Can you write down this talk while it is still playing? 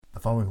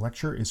following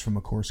lecture is from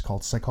a course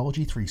called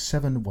Psychology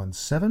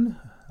 3717,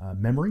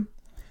 Memory.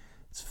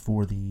 It's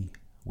for the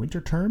winter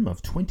term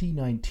of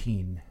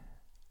 2019.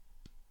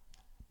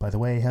 By the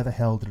way, how the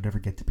hell did it ever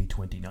get to be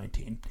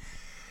 2019?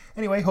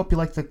 Anyway, hope you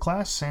like the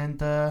class, and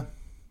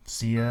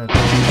see ya. I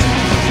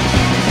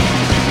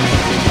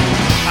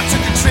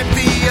took a trip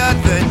the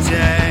other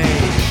day.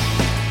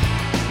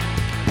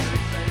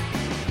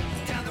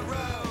 Down the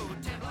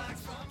road, 10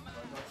 blocks from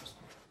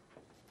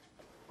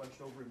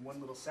Bunched over in one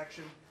little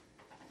section.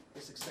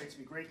 This excites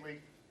me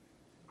greatly.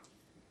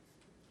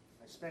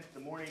 I spent the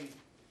morning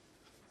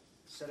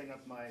setting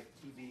up my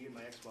TV and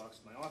my Xbox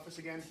in my office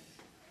again.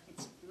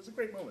 It was a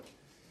great moment.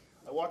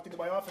 I walked into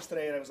my office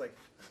today and I was like,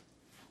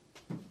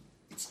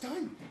 it's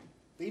done.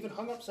 They even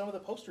hung up some of the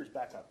posters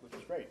back up, which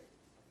was great.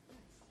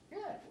 Yeah,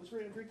 it was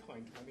very, very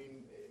kind. I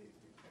mean,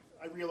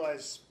 I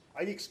realize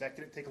I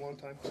expected it to take a long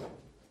time.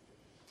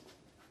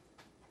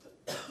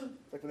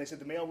 Like when they said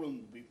the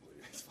mailroom,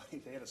 it's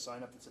funny, they had a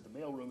sign up that said the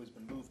mailroom has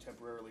been moved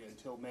temporarily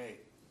until May.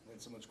 And then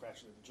someone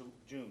scratched it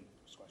at June,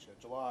 scratched it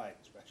at July,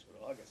 scratched it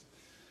at August.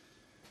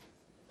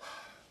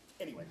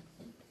 Anyway,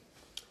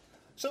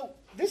 so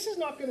this is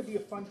not going to be a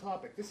fun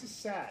topic. This is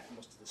sad,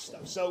 most of this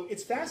stuff. So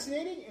it's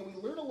fascinating, and we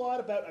learn a lot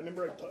about, I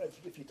remember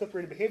if you took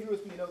Brain Behavior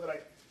with me, you know that I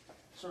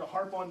sort of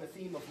harp on the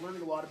theme of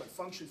learning a lot about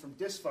function from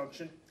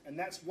dysfunction, and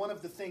that's one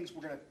of the things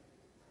we're going to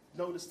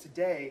notice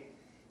today,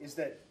 is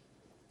that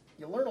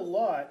you learn a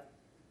lot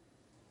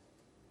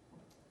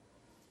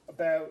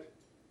about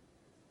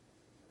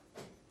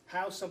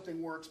how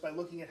something works by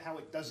looking at how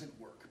it doesn't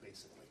work,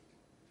 basically.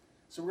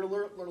 So we're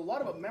going to learn a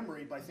lot about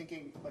memory by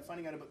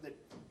finding out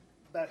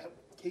about how,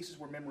 cases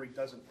where memory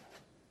doesn't work.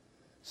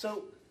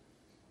 So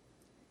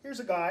here's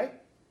a guy.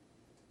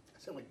 I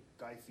sound like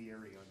Guy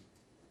Fieri on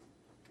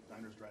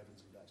Diners,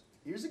 Drive-Ins, and Dives.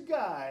 Here's a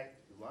guy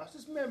who lost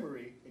his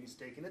memory and he's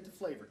taking it to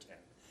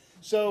Flavortown.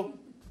 So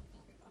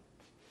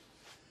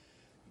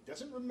he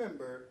doesn't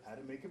remember how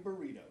to make a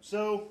burrito.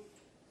 So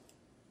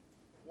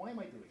why am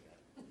I doing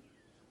that?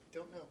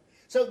 Don't know.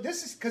 So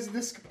this is because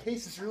this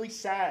case is really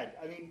sad.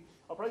 I mean,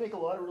 I'll probably make a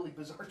lot of really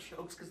bizarre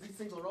jokes because these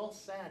things are all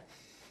sad.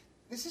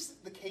 This is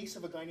the case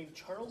of a guy named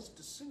Charles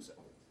D'Souza.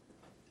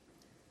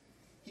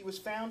 He was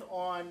found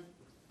on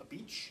a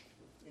beach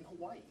in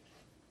Hawaii.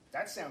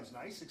 That sounds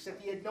nice,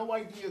 except he had no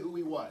idea who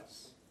he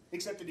was,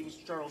 except that he was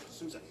Charles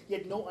D'Souza. He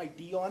had no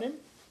ID on him,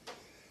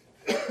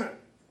 and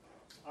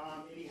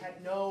he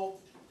had no...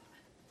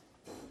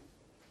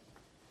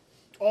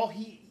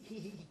 He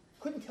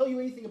couldn't tell you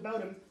anything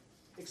about him,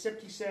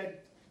 except he said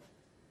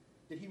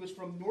that he was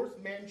from North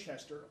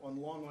Manchester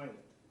on Long Island.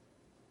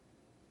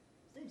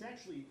 His name's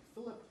actually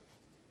Philip,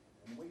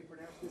 and the way you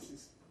pronounce this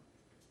is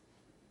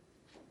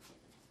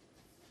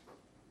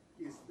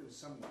there's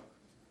some...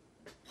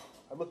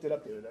 I looked it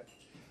up the other day.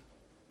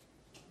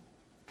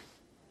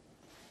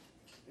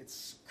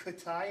 It's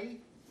Kutai.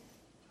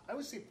 I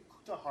would say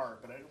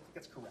Kutahar, but I don't think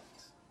that's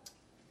correct.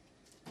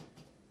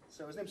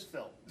 So his name's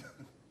Phil.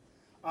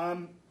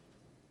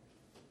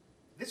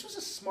 This was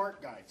a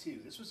smart guy, too.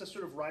 This was a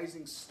sort of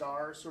rising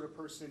star sort of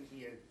person.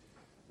 He had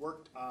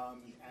worked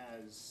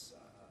as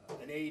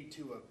an aide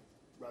to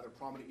a rather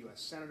prominent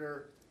U.S.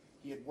 senator.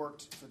 He had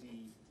worked for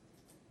the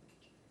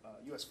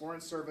U.S.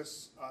 Foreign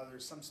Service.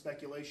 There's some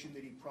speculation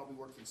that he probably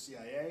worked for the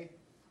CIA.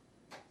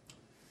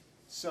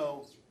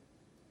 So,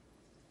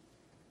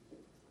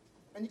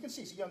 and you can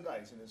see he's a young guy.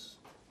 He's in his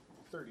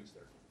 30s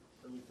there,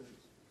 early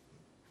 30s.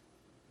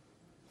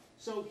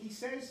 So he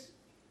says,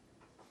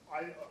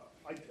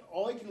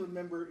 all I can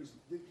remember is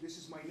this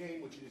is my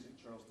name, which it isn't,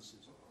 Charles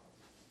D'Souza.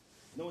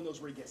 No one knows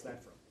where he gets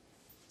that from.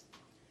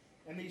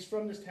 And he's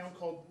from this town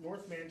called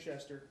North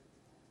Manchester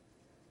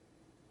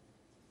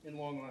in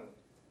Long Island.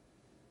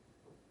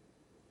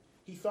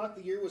 He thought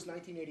the year was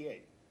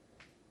 1988.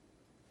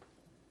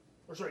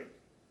 Or sorry,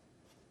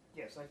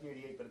 yes,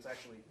 1988, but it's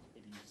actually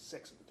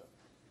 86 at the time.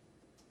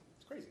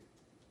 It's crazy.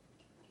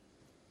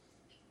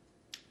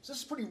 So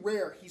this is pretty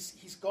rare.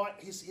 He's got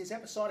his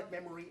episodic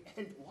memory,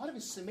 and a lot of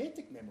his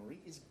semantic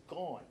memory is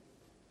gone.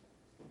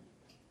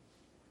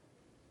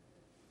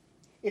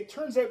 It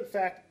turns out, in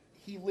fact,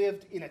 he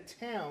lived in a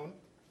town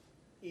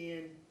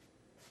in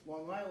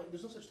Long Island.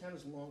 There's no such town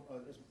as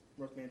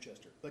North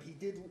Manchester, but he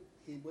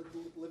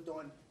lived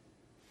on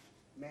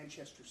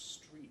Manchester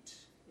Street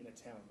in a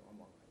town on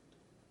Long Island.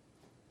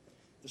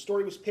 The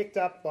story was picked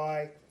up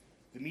by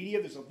the media.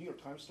 There's a New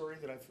York Times story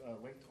that I've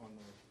linked on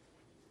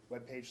the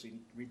webpage, so you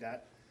can read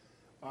that.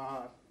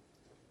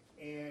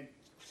 And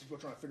we're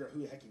trying to figure out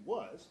who the heck he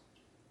was.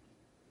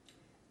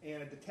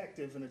 And a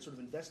detective and a sort of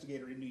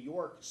investigator in New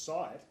York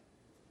saw it,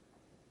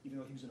 even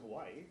though he was in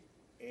Hawaii.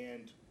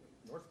 And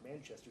North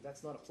Manchester,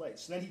 that's not a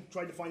place. So then he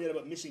tried to find out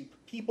about missing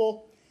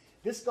people.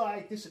 This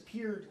guy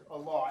disappeared a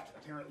lot,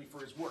 apparently, for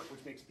his work,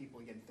 which makes people,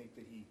 again, think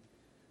that he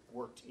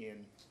worked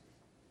in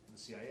the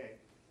CIA.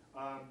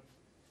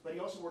 But he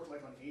also worked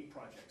like on aid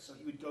projects. So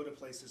he would go to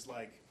places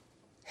like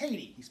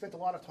Haiti. He spent a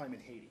lot of time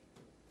in Haiti.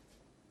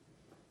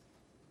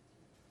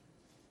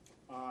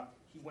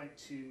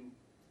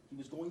 He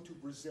was going to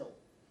Brazil.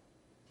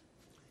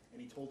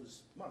 And he told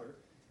his mother,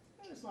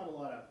 there's not a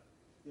lot of,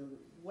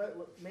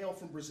 mail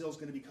from Brazil is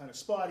going to be kind of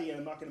spotty, and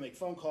I'm not going to make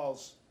phone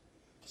calls,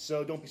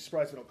 so don't be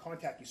surprised if I don't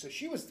contact you. So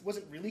she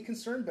wasn't really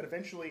concerned, but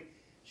eventually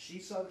she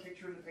saw the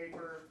picture in the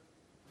paper,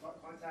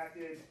 got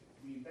contacted,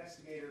 the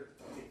investigator,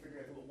 they figured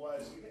out who it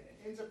was.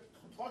 He ends up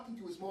talking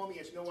to his mom. He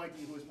has no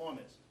idea who his mom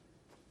is.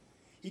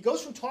 He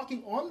goes from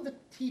talking on the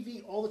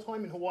TV all the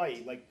time in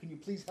Hawaii, like, can you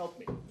please help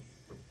me?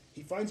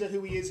 He finds out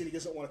who he is, and he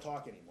doesn't want to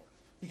talk anymore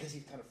because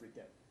he's kind of freaked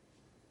out.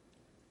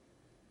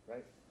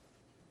 Right?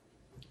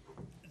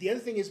 The other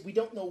thing is we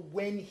don't know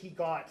when the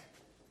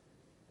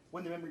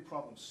memory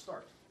problems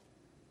start.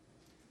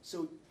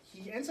 So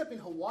he ends up in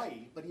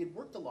Hawaii, but he had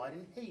worked a lot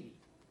in Haiti.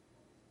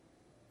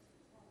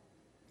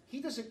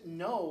 He doesn't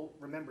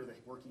remember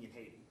that working in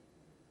Haiti.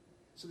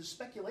 So there's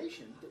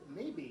speculation that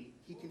maybe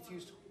he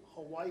confused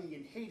Hawaii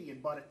and Haiti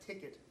and bought a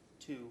ticket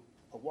to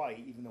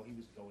Hawaii, even though he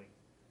thought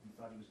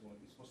he was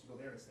supposed to go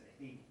there instead of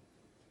Haiti.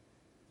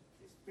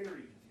 It's very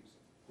confusing.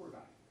 Poor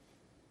guy.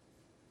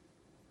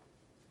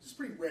 This is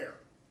pretty rare.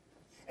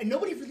 And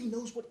nobody really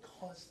knows what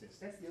caused this.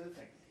 That's the other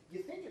thing.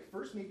 You think at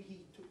first maybe he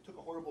took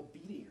a horrible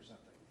beating or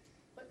something.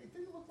 But it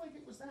didn't look like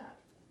it was that.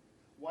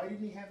 Why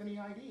didn't he have any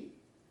ID?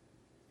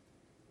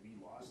 Maybe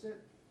he lost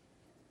it.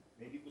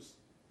 Maybe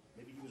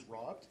he was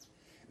robbed.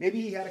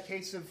 Maybe he had a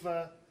case of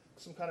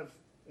some kind of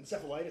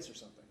encephalitis or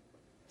something.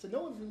 So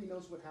no one really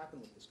knows what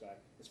happened with this guy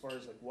as far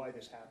as like why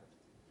this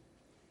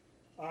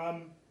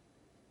happened.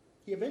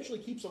 He eventually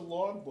keeps a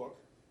logbook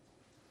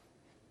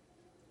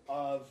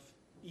of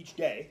each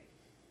day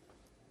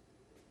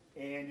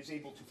and is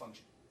able to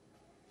function.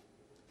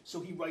 So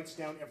he writes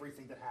down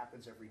everything that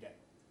happens every day.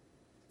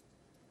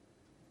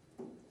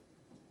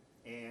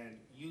 And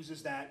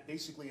uses that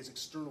basically as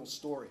external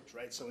storage,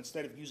 right? So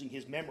instead of using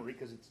his memory,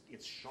 because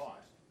it's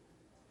shot,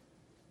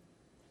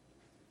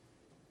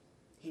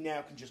 he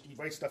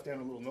writes stuff down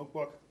in a little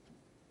notebook.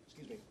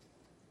 Excuse me.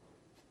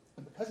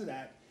 And because of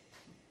that,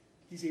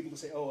 he's able to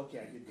say, oh, okay,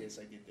 I did this,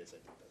 I did this, I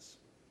did this.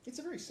 It's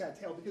a very sad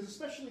tale because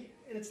especially,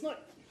 and it's not,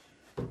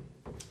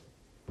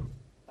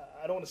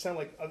 I don't want to sound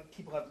like other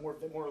people have more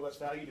or less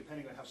value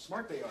depending on how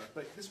smart they are,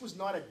 but this was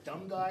not a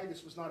dumb guy.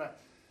 This was not a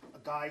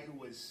guy who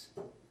was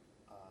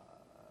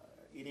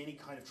in any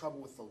kind of trouble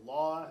with the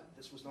law.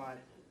 This was not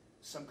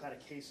some kind of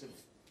case of,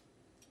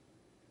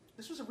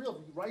 this was a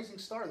real rising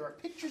star. There are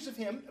pictures of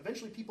him.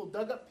 Eventually people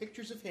dug up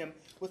pictures of him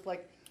with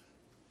like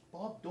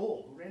Bob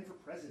Dole, who ran for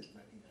president in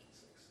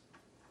 1996.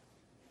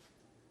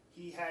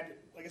 He had,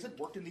 like I said,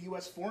 worked in the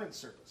U.S. Foreign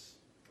Service.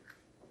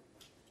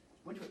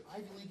 Went to an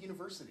Ivy League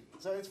university.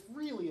 So it's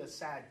really a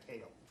sad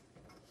tale.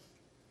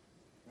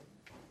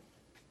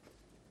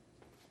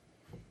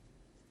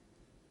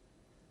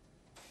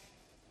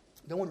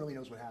 No one really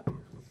knows what happened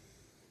here.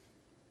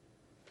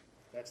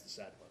 That's the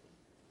sad part.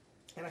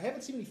 And I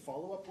haven't seen any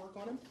follow-up work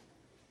on him.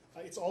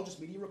 It's all just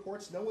media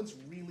reports. No one's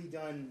really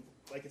done,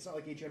 like it's not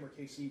like HM or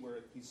KC where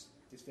his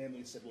family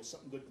has said, well,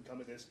 something good can come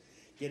of this.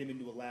 Get him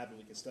into a lab and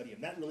we can study him.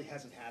 That really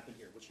hasn't happened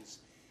here, which is,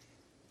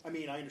 I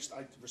mean, I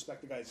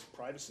respect the guy's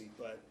privacy,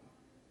 but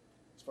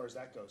as far as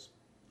that goes.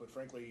 But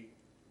frankly,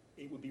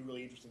 it would be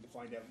really interesting to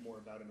find out more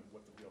about him and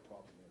what the real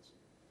problem is.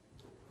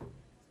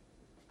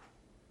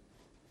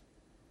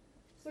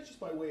 So that's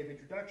just by way of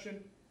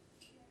introduction.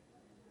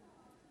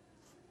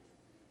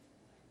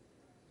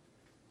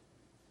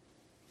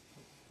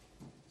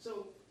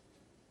 So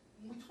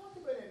when we talk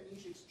about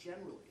amnesics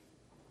generally,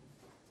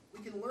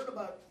 we can learn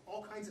about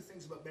all kinds of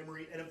things about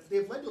memory, and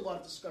they've led to a lot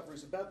of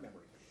discoveries about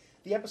memory.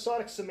 The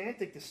episodic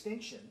semantic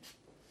distinction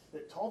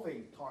that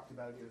Tolvay talked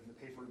about in the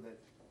paper that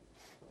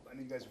I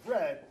know you guys have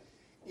read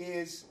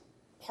is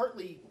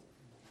partly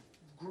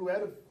grew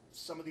out of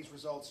some of these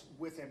results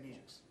with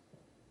amnesics.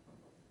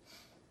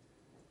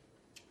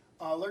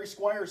 Larry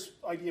Squire's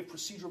idea of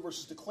procedural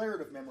versus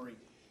declarative memory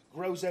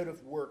grows out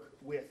of work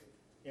with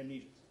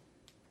amnesics.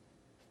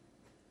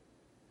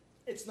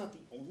 It's not the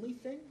only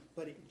thing,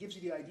 but it gives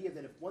you the idea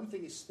that if one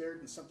thing is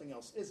spared and something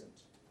else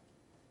isn't.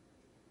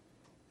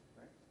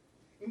 Right?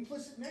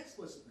 Implicit and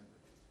explicit memory.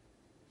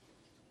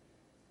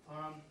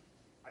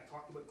 I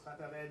talked about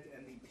Clapaved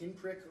and the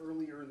pinprick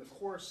earlier in the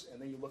course,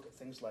 and then you look at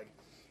things like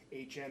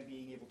HM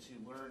being able to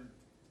learn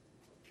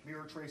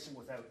mirror tracing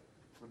without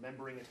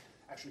remembering it,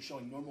 actually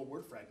showing normal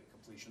word fragment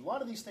completion. A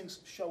lot of these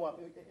things show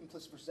up,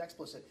 implicit versus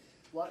explicit.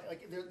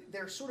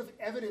 They're sort of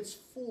evidence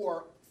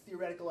for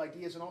theoretical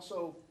ideas, and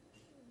also,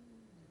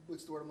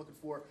 what's the word I'm looking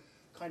for,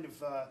 kind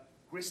of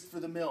grist for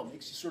the mill,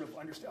 makes you sort of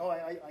understand, oh,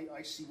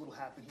 I see what will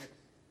happen here.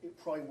 It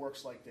probably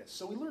works like this.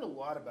 So we learn a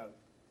lot about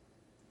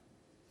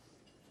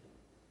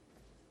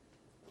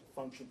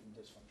function from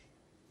dysfunction.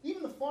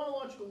 Even the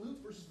phonological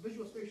loop versus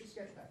visual spatial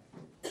sketch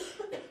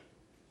pattern.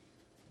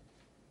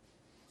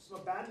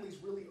 So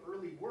Baddeley's really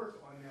early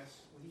work on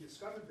this, when he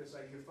discovered this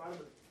idea,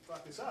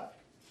 thought this up,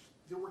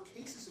 there were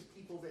cases of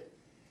people that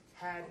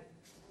had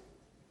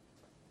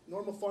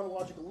normal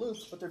phonological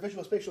loops, but their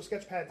visual spatial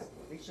sketch pads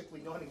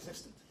basically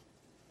non-existent,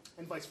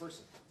 and vice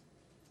versa.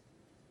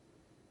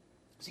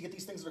 So you get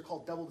these things that are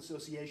called double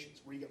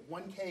dissociations, where you get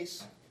one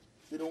case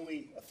that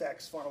only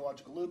affects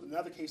phonological loop, and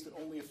another case that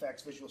only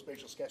affects visual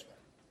spatial sketch pattern.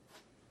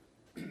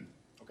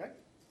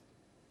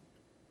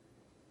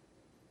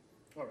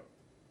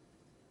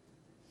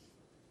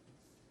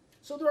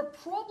 So there are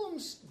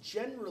problems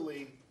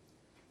generally,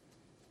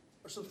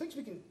 or some things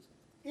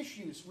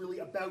issues really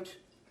about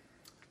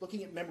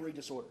looking at memory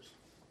disorders.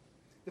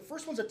 The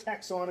first one's a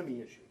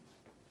taxonomy issue.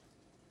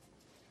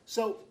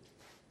 So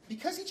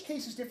because each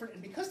case is different,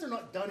 and because they're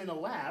not done in a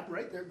lab,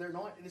 right? They're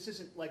not. This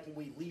isn't like when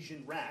we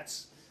lesion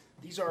rats.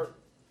 These are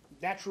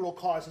natural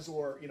causes,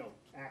 or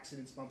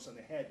accidents, bumps on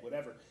the head,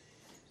 whatever.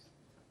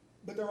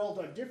 But they're all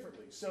done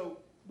differently. So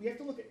we have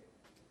to look at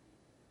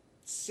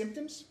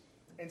symptoms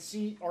and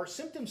see, are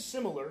symptoms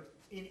similar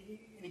in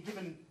a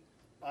given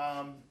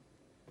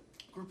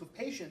group of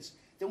patients?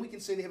 Then we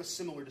can say they have a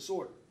similar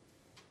disorder.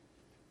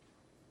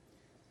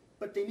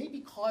 But they may be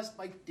caused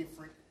by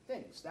different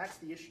things. That's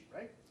the issue,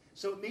 right?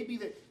 So it may be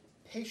that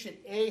patient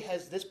A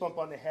has this bump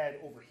on the head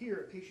over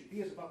here, patient B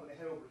has a bump on the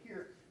head over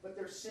here, but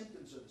their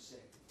symptoms are the same.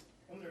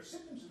 And when their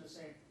symptoms are the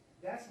same,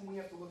 that's when we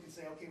have to look and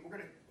say, okay,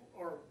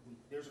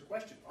 there's a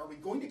question. Are we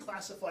going to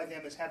classify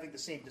them as having the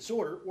same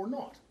disorder or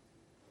not?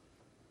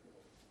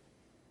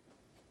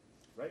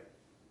 Right?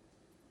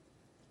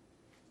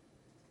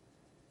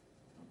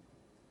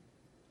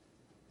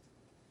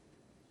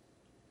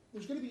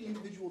 There's going to be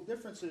individual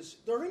differences.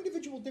 There are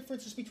individual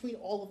differences between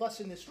all of us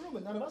in this room,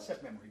 and none of us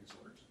have memory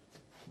disorders.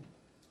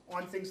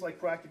 On things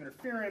like proactive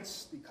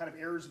interference, the kind of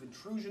errors of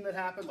intrusion that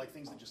happen, like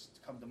things that just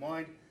come to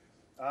mind.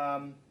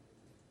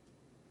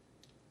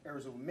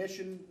 Errors of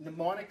omission,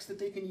 mnemonics that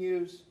they can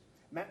use,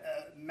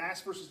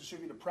 mass versus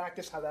distributed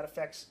practice, how that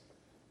affects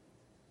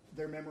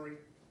their memory.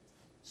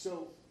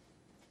 So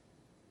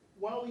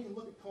while we can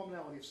look at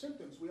commonality of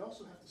symptoms, we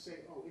also have to say,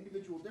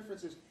 individual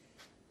differences.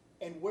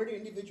 And where do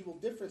individual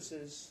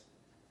differences,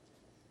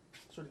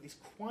 sort of these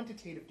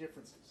quantitative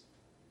differences,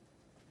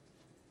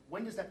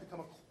 when does that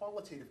become a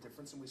qualitative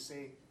difference and we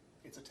say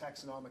it's a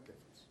taxonomic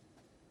difference?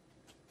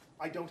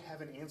 I don't have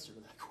an answer to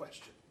that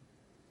question.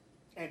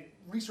 And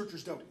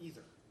researchers don't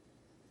either.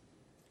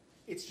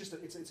 It's just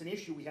it's an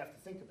issue we have to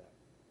think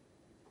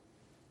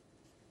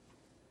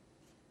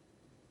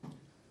about.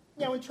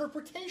 Now,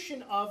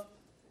 interpretation of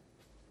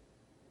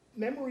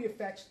memory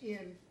effects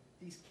in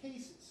these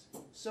cases.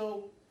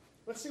 So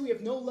let's say we have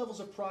no levels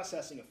of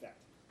processing effect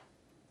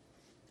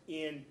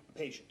in a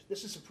patient.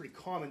 This is a pretty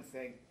common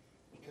thing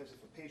because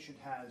if a patient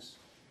has,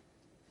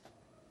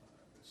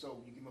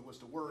 so you give them a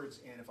list of words,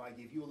 and if I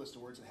gave you a list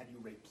of words and had you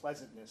rate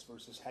pleasantness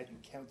versus had you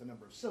count the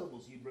number of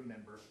syllables, you'd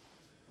remember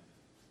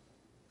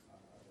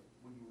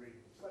when you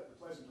rated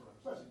pleasant or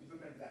unpleasant, you'd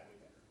remember that way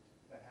better.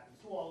 That happens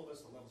to all of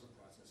us, the levels of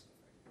processing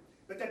effect.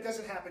 But that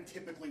doesn't happen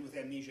typically with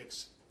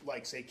amnesics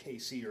like, say,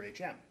 KC or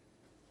HM.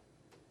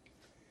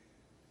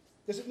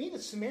 Does it mean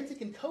that semantic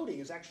encoding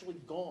is actually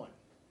gone?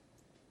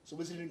 So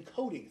is it an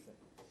encoding thing?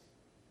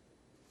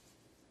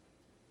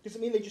 Does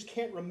it mean they just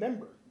can't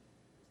remember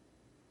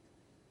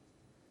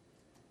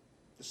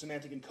the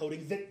semantic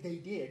encoding that they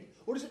did?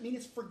 Or does it mean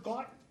it's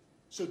forgotten?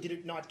 So did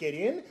it not get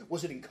in?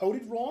 Was it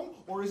encoded wrong?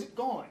 Or is it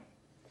gone?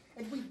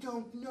 And we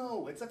don't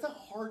know. That's a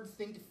hard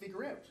thing to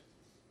figure out.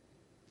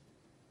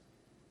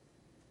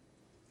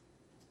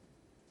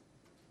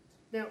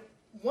 Now,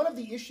 one of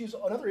the issues,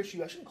 another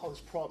issue, I shouldn't call this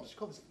problems, I should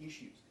call this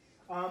issues.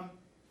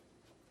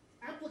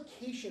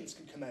 Applications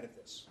can come out of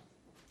this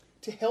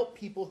to help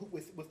people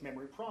with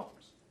memory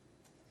problems.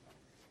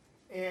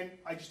 And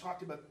I just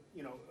talked about,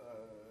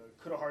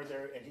 Kudahar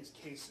there and his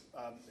case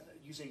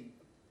using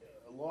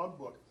a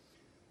logbook.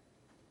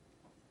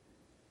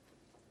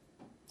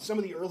 Some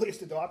of the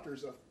earliest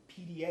adopters of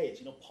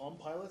PDAs, Palm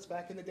Pilots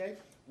back in the day,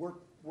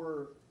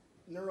 were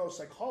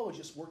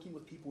neuropsychologists working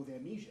with people with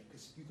amnesia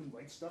because you can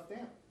write stuff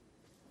down.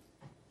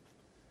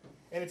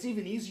 And it's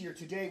even easier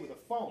today with a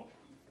phone.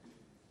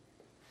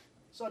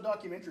 I saw a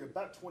documentary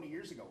about 20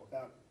 years ago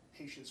about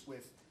patients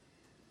with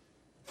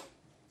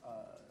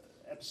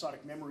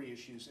episodic memory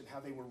issues and how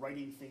they were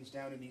writing things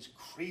down in these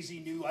crazy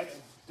new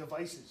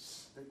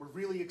devices that were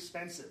really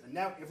expensive. And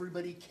now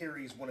everybody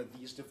carries one of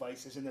these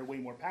devices and they're way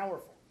more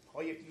powerful.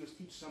 All you have to do is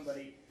teach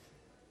somebody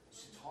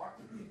to talk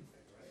to them,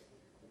 right?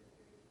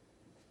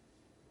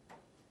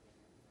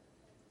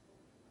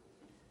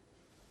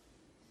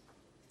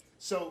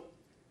 So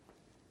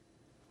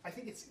I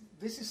think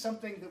this is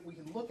something that we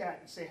can look at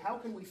and say, how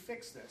can we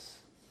fix this?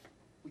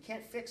 We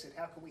can't fix it.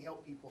 How can we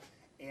help people?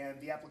 And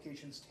the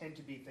applications tend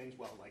to be things,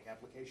 like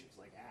applications,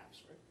 like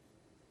apps, right?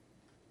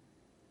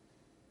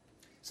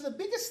 So the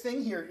biggest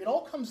thing here, it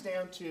all comes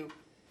down to,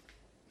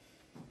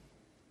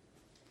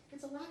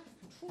 it's a lack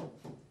of control.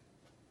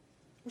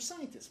 We're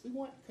scientists. We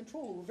want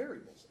control over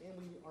variables, and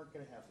we aren't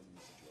going to have them in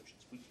these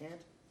situations. We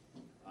can't.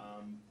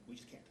 We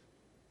just can't.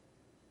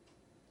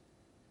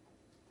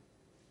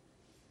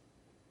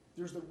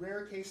 There's the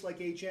rare case like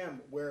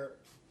HM where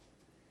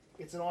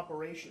it's an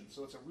operation,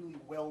 so it's a really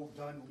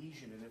well-done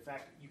lesion. And in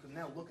fact, you can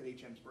now look at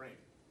HM's brain.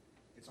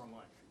 It's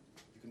online.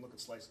 You can look at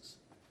slices.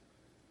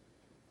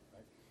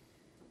 Right?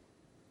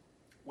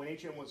 When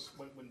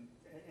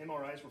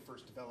MRIs were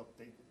first developed,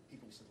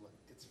 people said, look,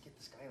 let's get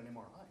this guy on an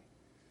MRI.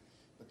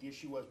 But the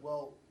issue was,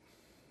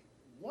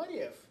 what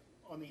if,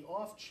 on the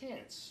off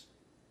chance,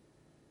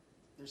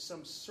 there's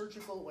some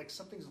surgical,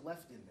 something's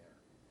left in there,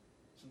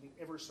 something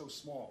ever so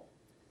small,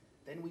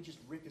 then we just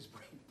rip his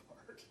brain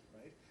apart,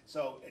 right?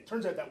 So it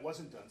turns out that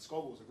wasn't done.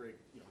 Scoville was a great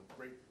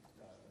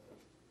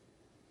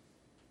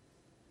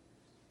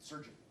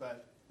surgeon,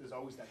 but there's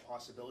always that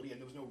possibility, and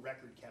there was no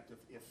record kept of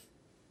if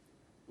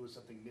there was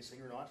something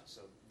missing or not,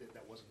 so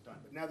that wasn't done.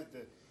 But now that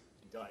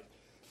he died,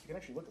 you can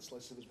actually look at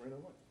slices of his brain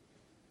online.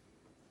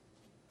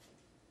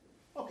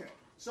 Okay,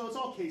 so it's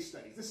all case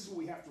studies. This is what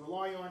we have to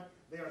rely on.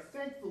 They are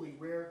thankfully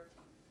rare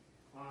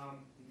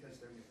because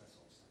they're that's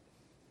all stuff.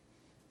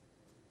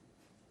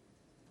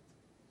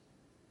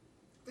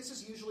 This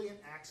is usually an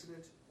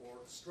accident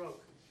or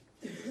stroke.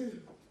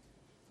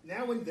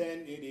 Now and then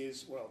it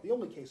is, well, the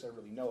only case I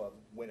really know of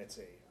when it's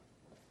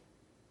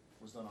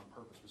was done on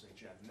purpose was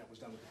HF, and that was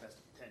done with the best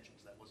of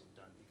intentions. That wasn't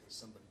done because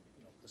somebody,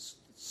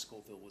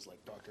 Scoville was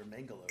like Dr.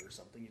 Mengele or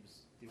something. He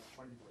was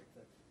trying to do the right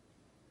thing.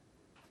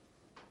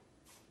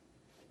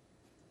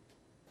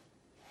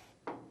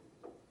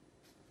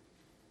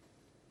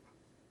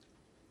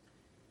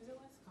 Is it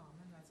less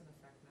common that's an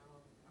effect now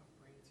of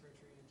brain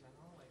surgery in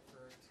general, like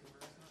for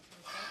tumors, not for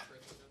such, or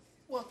is it just?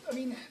 Well, I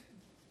mean,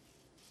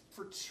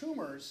 for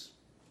tumors,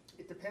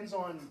 it depends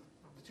on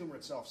the tumor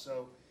itself.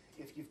 So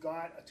if you've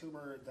got a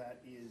tumor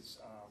that is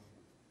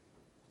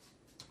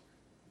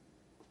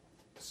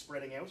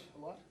spreading out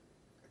a lot,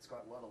 it's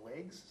got a lot of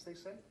legs, as they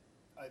say,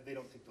 they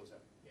don't take those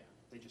out. Yeah.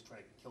 They just try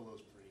to kill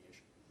those with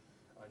radiation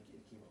and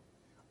chemo.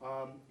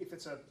 If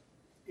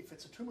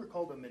it's a tumor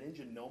called a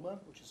meningioma,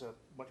 which is a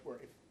much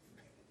more,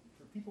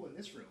 for people in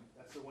this room,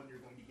 that's the one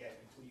you're going to get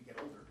until you get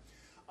older.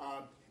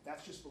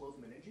 That's just below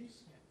the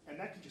meninges, and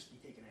that can just be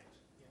taken out.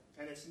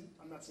 And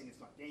I'm not saying it's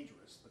not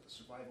dangerous, but the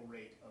survival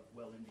rate of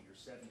well into your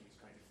 70s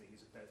kind of thing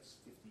is about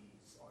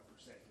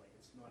 50-odd%. Like,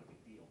 it's not a big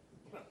deal,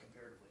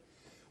 comparatively.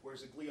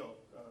 Whereas a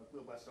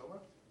glioblastoma,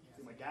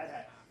 that my dad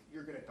had,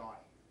 you're going to die.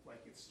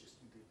 Like, it's just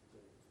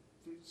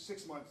the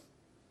 6-month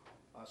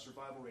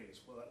survival rate is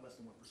less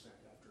than 1%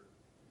 after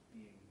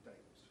being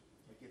diagnosed.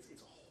 Like, it's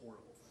a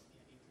horrible thing.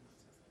 Yeah, 18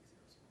 months has like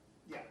 0 score.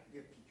 Yeah,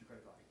 you're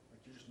going to die. Like,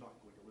 you're just not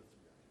going to live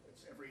through that.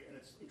 And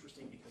it's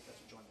interesting because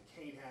that's what John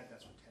McCain had,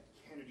 that's what Ted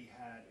Kennedy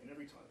had, and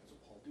every time, that's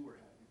what Paul Dewar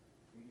had, the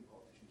Canadian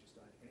politician just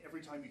died. And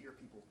every time you hear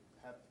people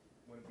have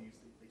one of these,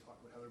 they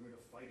talk about how they're going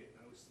to fight it,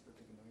 and I was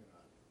thinking, no, you're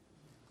not.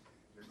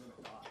 You're going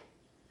to die.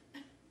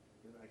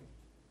 And I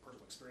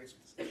personal experience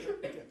with this.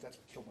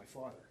 That's what killed my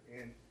father.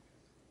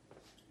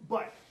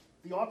 But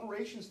the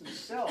operations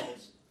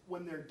themselves,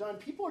 when they're done,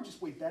 people are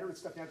just way better at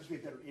stuff now because we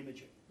have better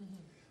imaging.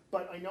 Mm-hmm.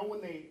 But I know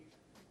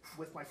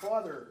with my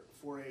father,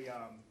 for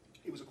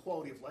it was a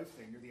quality of life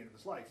thing near the end of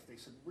his life, they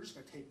said, we're just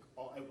going to take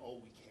out all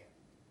we can.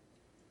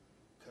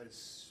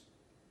 Because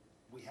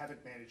we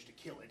haven't managed to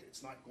kill it.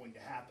 It's not going to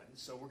happen.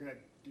 So we're going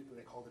to do what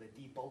they called it a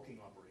debulking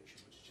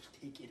operation, which is just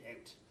take it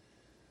out.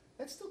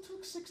 That still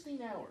took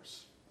 16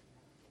 hours.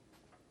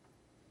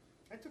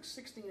 That took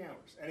 16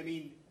 hours. And I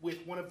mean,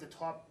 with one of the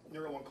top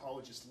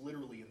neuro-oncologists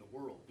literally in the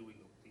world doing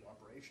the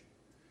operation.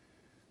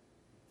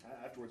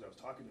 Afterwards, I was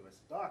talking to him. I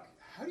said, Doc,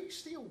 how do you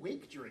stay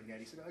awake during that?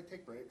 He said, I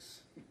take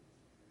breaks.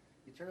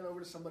 You turn it over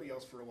to somebody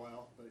else for a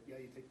while, but yeah,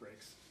 you take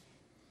breaks.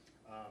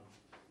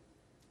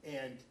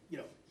 And, he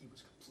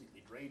was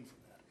completely drained from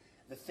that.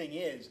 The thing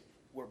is,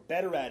 we're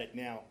better at it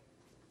now.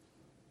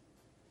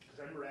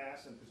 Because I remember I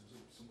asked him, because there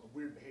was a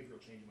weird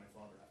behavioral change in my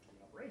father after the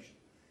operation.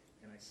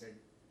 And I said,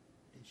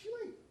 did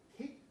you,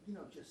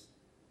 just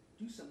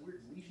do some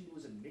weird lesion to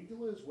his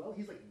amygdala as well?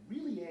 He's,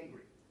 really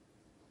angry.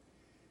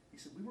 He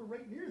said, we were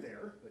right near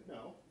there, but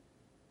no.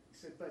 He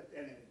said,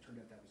 and it turned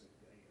out that was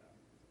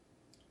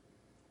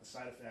a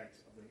side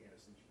effect of the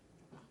anesthesia.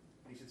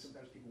 And he said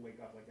sometimes people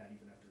wake up like that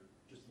even after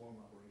just long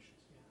operations.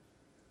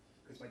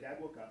 Because my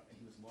dad woke up and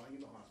he was lying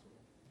in the hospital,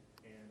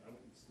 and I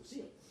went to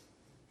see him.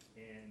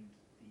 And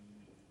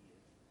the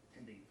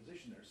attending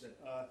physician there said,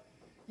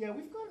 yeah,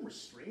 we've got him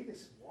restrained. I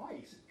said, why?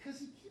 He said, because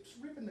he keeps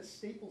ripping the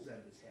staples out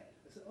of his head.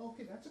 I said, oh,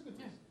 okay, that's a good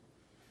reason.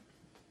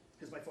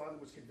 Because my father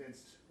was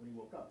convinced when he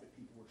woke up that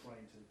people were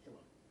trying to kill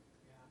him.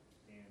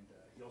 Yeah. And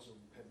he also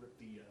had ripped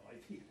the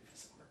IV out of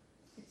his arm.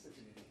 He's such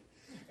an idiot.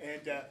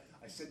 And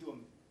I said to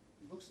him,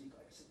 he looks at me,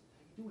 I said,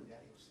 how you doing,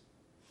 Dad? He goes,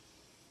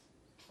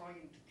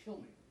 trying to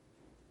kill me.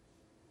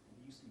 And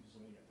he used to be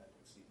only at that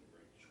point speaking in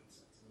very short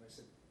sense. And I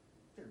said,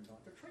 they're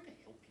not, they're trying to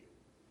help you.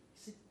 He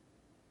said,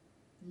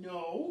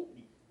 no. And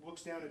he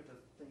looks down at the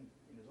thing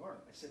in his arm.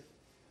 I said,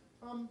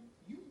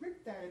 you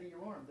ripped that out of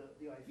your arm,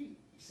 the IV.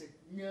 He said,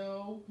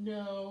 no,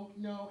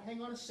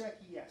 hang on a sec,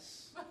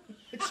 yes.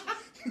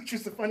 Which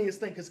was the funniest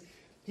thing, because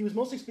he was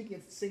mostly speaking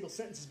in single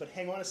sentences, but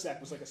hang on a sec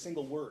was like a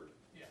single word.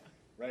 Yeah.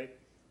 Right?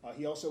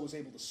 He also was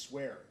able to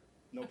swear,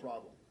 no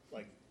problem.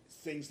 Like,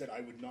 things that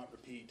I would not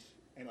repeat.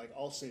 And,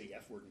 I'll say the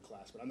F word in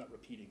class, but I'm not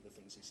repeating the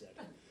things he said.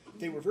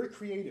 They were very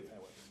creative,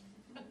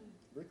 however.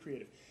 Very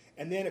creative.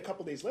 And then a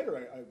couple days later,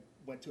 I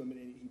went to him, and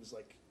he was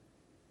like,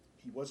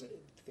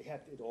 they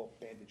had it all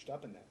bandaged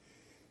up in that.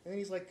 And then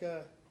he's like, he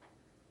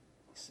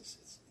says,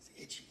 it's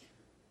itchy.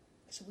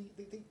 I said, well,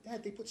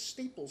 Dad, they put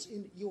staples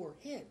in your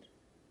head.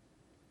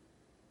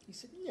 He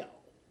said, no.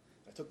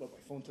 I took out my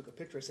phone, took a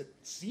picture. I said,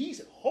 see? He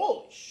said,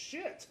 holy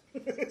shit.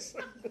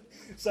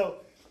 So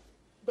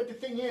But the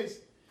thing is,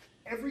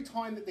 every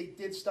time that they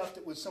did stuff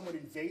that was somewhat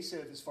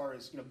invasive as far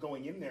as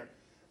going in there,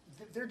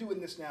 they're doing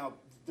this now.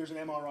 There's an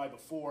MRI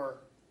before.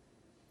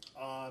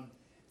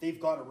 They've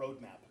got a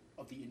roadmap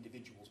of the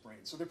individual's brain.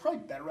 So they're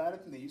probably better at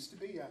it than they used to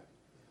be. Yeah.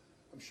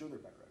 I'm sure they're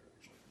better at it,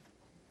 actually.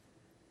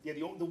 Yeah,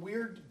 the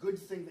weird good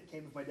thing that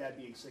came of my dad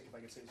being sick, if I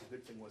can say it's a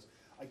good thing, was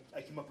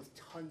I came up with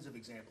tons of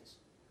examples.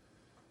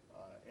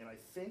 And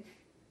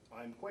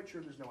I'm quite sure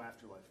there's no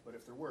afterlife, but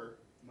if there were,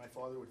 my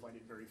father would find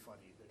it very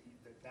funny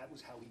that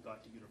was how he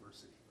got to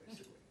university,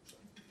 basically. So.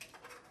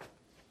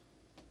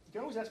 You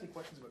can always ask me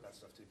questions about that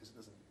stuff, too, because it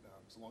was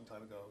a long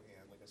time ago,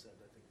 and like I said,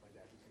 I think my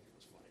dad would think it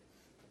was funny.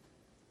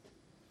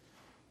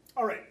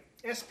 All right,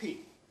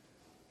 SP.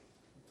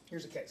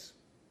 Here's a case.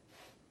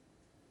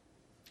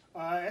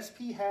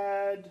 SP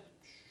had,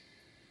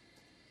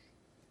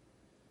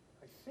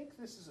 I think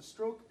this is a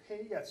stroke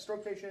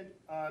patient.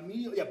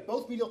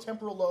 Both medial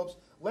temporal lobes,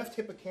 left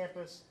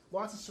hippocampus,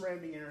 lots of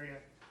surrounding area.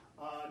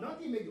 Not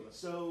the amygdala,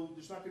 so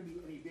there's not going to be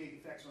any big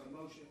effects on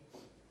emotion.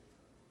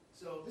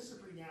 So this is a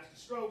pretty nasty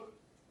stroke.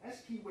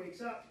 SP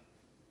wakes up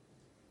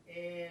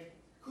and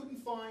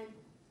couldn't find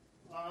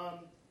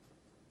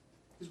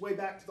his way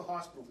back to the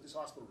hospital, his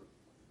hospital room.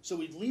 So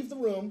we'd leave the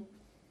room,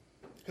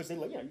 because they you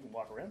can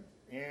walk around,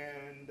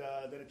 and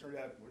then it turned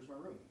out, where's my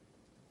room?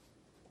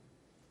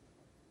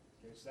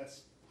 Okay, so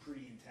that's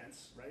pretty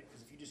intense, right?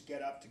 Because if you just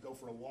get up to go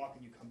for a walk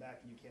and you come back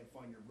and you can't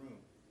find your room.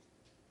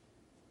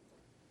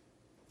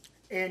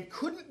 And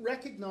couldn't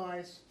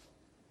recognize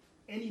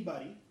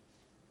anybody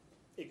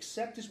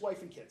except his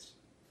wife and kids.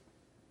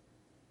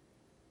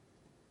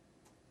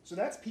 So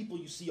that's people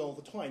you see all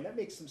the time. That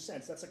makes some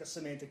sense. That's like a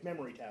semantic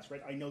memory task,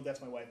 right? I know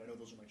that's my wife. I know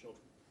those are my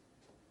children.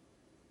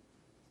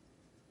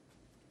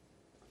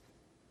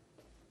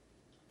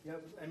 Yeah,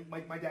 and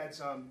my dad's,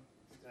 to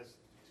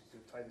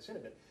tie this in a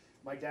bit,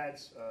 my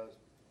dad's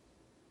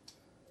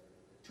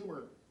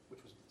tumor,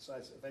 which was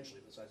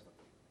eventually the size of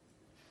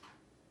a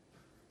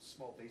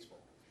small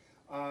baseball,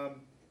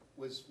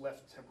 was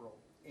left temporal.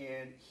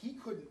 And he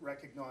couldn't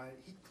recognize,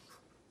 he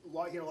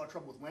had a lot of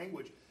trouble with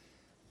language.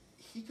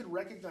 He could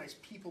recognize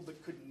people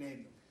but couldn't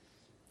name them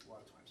a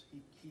lot of times.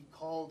 He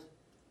called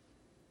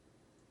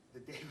the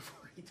day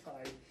before he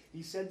died.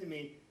 He said to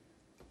me,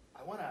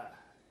 I want to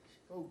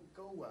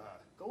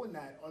go in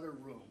that other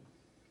room.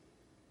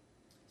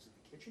 Is it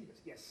the kitchen? He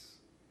goes, yes.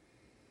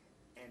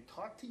 And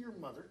talk to your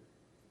mother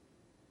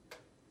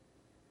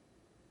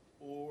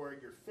or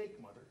your fake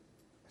mother.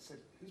 I said,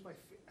 who's my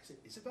fake? I said,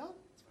 Isabel?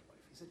 That's my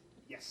wife. He said,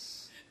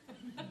 yes.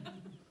 And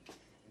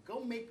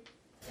go make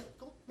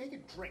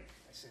a drink.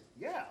 I said,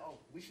 yeah,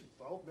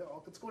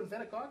 let's go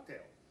invent a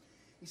cocktail.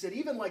 He said,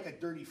 even like a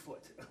dirty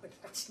foot. I'm like,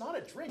 that's not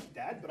a drink,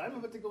 Dad, but I'm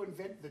about to go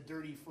invent the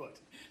dirty foot.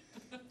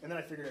 And then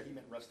I figured out he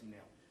meant rusty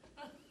nail,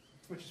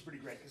 which is pretty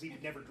great because he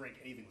would never drink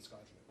anything with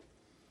scotch in it.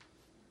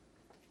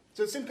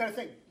 So it's the same kind of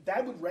thing.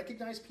 Dad would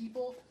recognize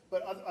people,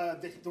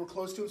 but they were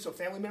close to him, so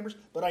family members.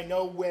 But I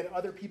know when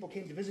other people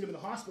came to visit him in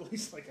the hospital,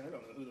 he's like, I don't know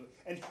who the...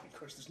 And of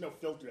course, there's no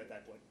filter at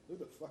that point. Who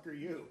the fuck are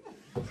you?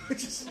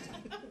 Which is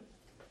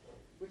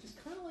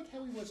kind of like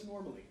how he was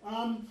normally.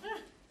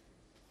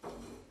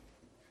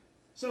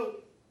 So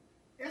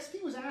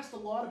SP was asked a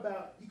lot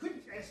about...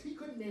 SP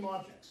couldn't name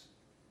objects.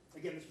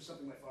 Again, this was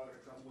something my father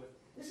had trouble with.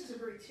 This is a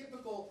very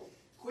typical,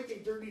 quick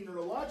and dirty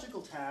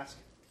neuropsychological task,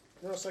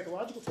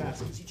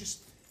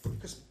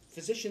 because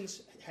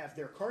physicians have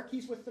their car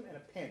keys with them and a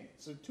pen.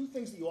 So two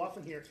things that you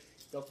often hear,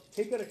 they'll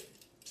take out a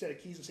set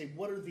of keys and say,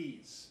 what are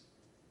these?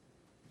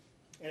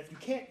 And if you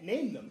can't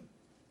name them,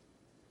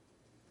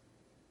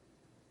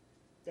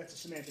 that's a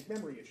semantic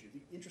memory issue.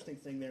 The interesting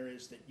thing there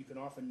is that you can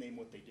often name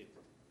what they do.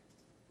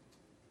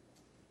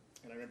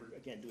 And I remember,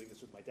 again, doing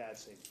this with my dad,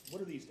 saying,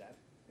 what are these, Dad?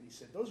 And he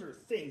said, those are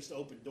things to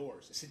open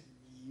doors. I said,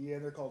 yeah,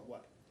 they're called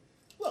what?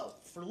 Well,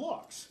 for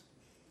locks.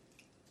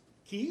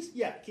 Keys?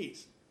 Yeah,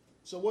 keys.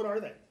 So what are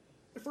they?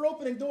 They're for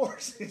opening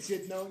doors. He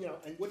said, no,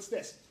 and what's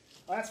this?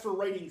 Oh, that's for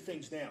writing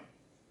things down.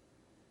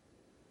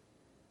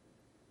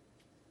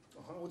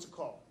 What's it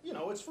called?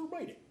 It's for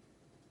writing.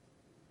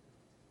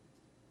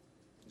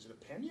 Is it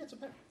a pen? Yeah, it's a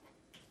pen.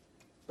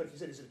 But if you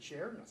said, is it a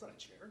chair? No, it's not a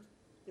chair.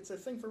 It's a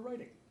thing for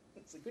writing.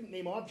 They couldn't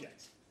name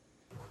objects.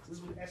 So this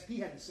is what SP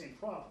had the same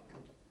problem.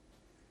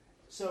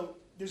 So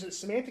there's a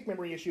semantic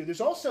memory issue. There's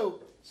also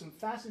some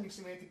fascinating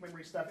semantic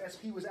memory stuff.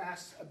 SP was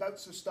asked about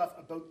some stuff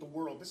about the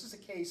world. This is a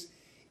case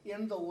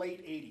in the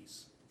late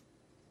 80s.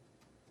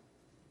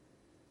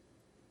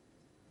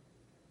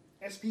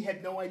 SP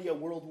had no idea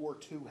World War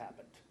II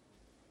happened.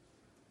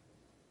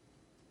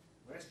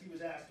 When SP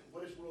was asked,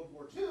 what is World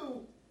War II?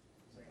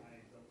 He's like, I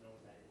don't know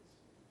what that is.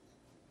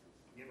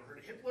 You ever heard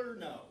of Hitler?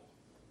 No.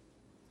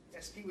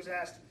 SP was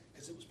asked,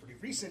 because it was pretty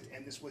recent,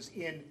 and this was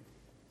in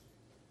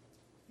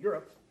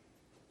Europe,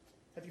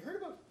 have you heard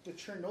about the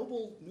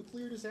Chernobyl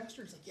nuclear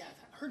disaster? He's like, yeah,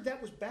 I heard that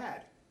was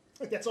bad.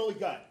 Like, that's all he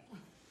got.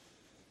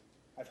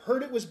 I've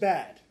heard it was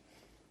bad.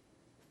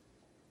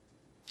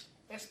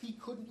 SP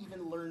couldn't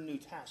even learn new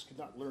tasks, could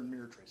not learn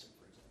mirror tracing,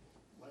 for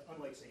example,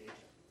 unlike, say, HM.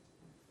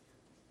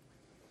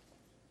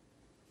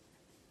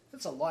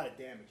 That's a lot of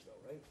damage,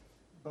 though, right?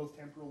 both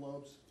temporal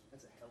lobes.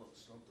 That's a hell of a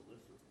stroke to live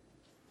through.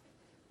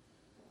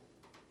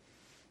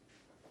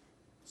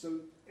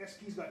 So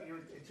SP's got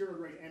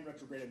anterograde and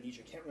retrograde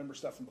amnesia. Can't remember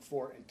stuff from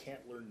before and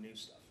can't learn new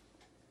stuff.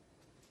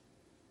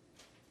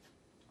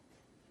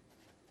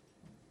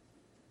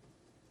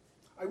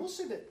 I will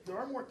say that there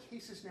are more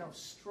cases now of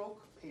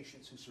stroke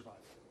patients who survive.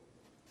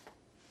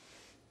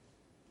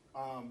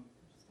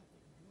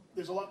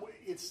 There's a lot.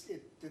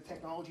 The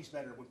technology's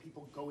better. When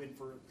people go in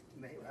for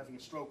when they're having a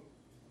stroke,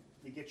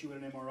 they get you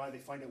in an MRI. They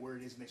find out where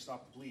it is and they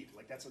stop the bleed.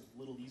 Like that's a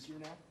little easier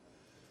now.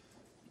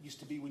 It used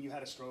to be when you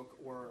had a stroke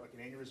or like an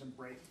aneurysm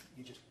break,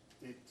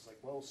 it's like,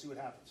 well, we'll see what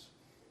happens.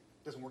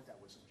 It doesn't work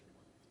that way so much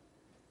anymore.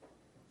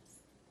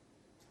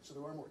 So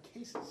there are more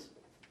cases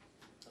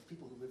of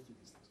people who live through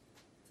these things.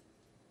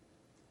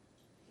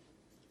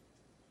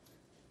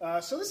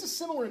 So this is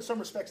similar in some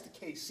respects to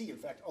KC. In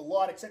fact, a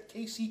lot, except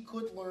KC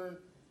could learn.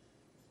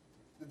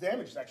 The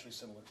damage is actually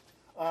similar.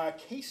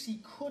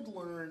 KC could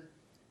learn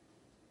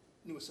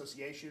new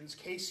associations.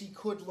 KC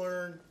could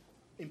learn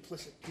to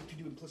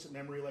do implicit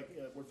memory, like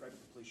word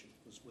fragment completion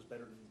was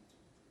better than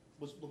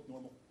looked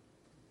normal.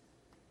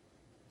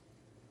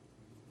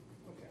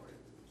 Okay.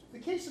 The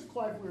case of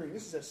Clive Weary.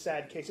 This is a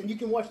sad case, and you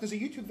can watch. There's a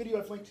YouTube video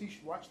I've linked to. You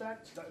should watch that.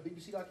 It's a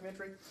BBC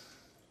documentary.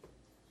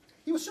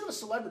 He was sort of a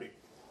celebrity.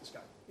 This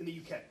guy in the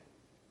UK.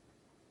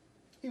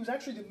 He was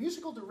actually the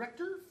musical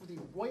director for the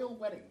royal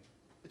wedding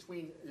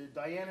between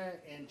Diana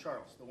and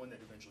Charles, the one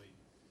that eventually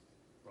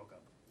broke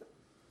up.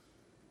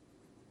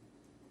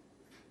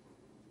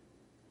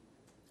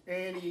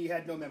 And he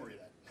had no memory of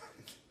that.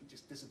 He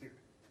just disappeared.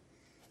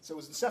 So it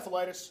was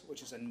encephalitis,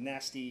 which is a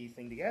nasty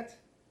thing to get.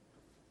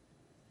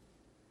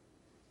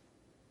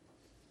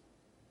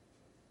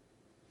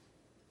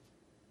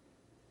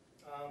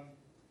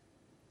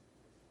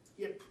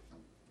 He had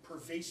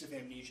pervasive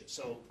amnesia,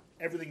 so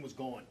everything was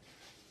gone.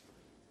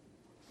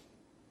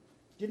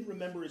 Didn't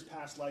remember his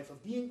past life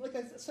of being, like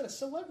I said, a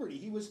celebrity.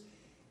 He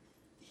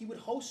would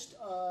host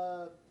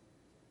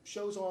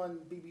shows on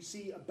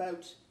BBC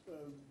about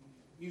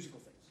musical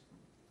things.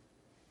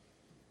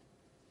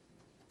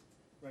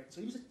 Right,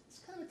 so he's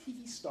kind of a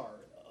TV star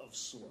of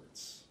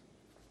sorts.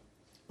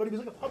 But he was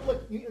like a public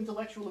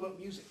intellectual about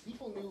music.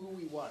 People knew who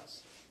he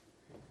was.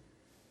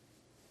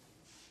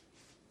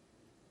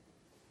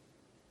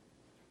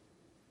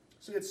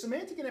 So he had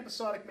semantic and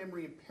episodic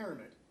memory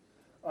impairment.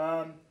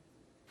 And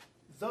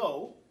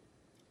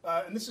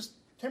this is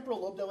temporal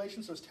lobe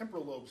dilation, so his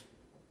temporal lobes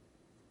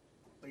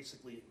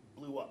basically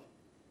blew up.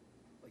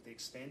 Like they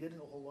expanded a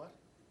whole lot.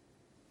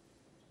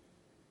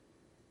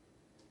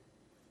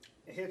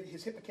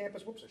 His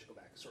hippocampus, whoops, I should go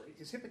back, sorry.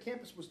 His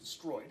hippocampus was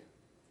destroyed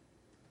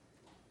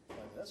by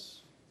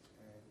this.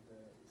 And,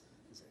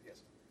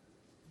 yes.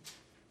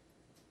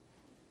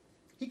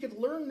 He could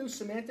learn new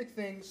semantic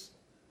things,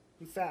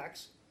 new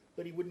facts,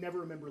 but he would never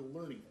remember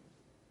learning them.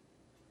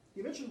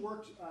 He eventually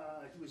worked,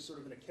 he was sort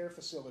of in a care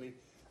facility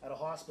at a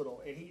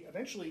hospital, and he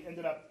eventually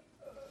ended up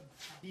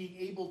being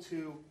able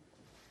to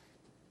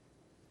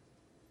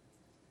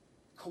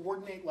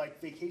coordinate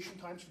like vacation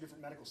times for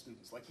different medical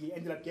students. Like he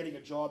ended up getting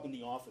a job in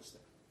the office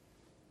there.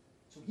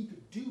 So he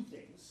could do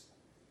things,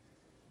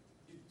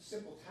 do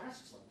simple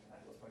tasks like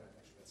that. Well, probably not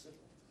actually that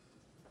simple.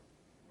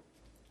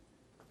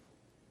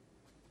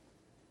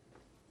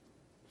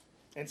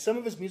 And some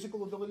of his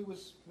musical ability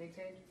was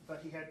maintained,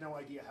 but he had no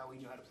idea how he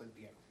knew how to play the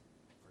piano,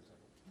 for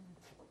example.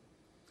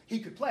 He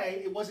could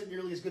play. It wasn't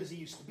nearly as good as he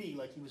used to be.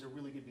 Like he was a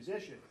really good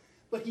musician,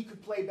 but he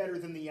could play better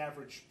than the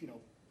average,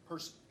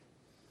 person.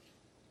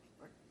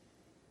 Right?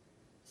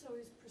 So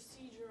his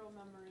procedural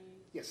memory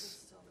Yes. is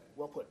still there.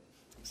 Well put.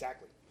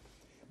 Exactly.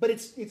 But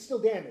it's still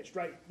damaged,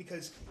 right?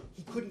 Because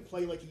he couldn't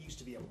play like he used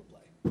to be able to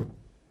play,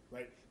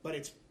 right? But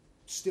it's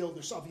still,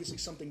 there's obviously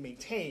something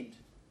maintained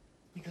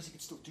because he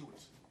could still do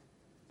it.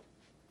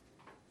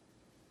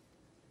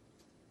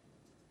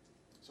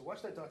 So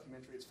watch that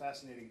documentary. It's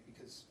fascinating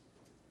because,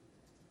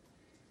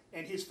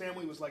 and his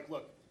family was like,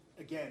 look,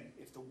 again,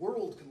 if the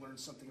world can learn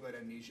something about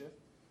amnesia,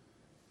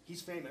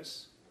 he's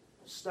famous,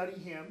 study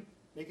him,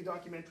 make a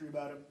documentary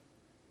about him,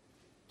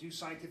 do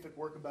scientific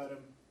work about him,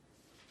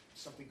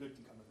 something good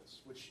can come of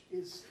this, which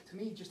is, to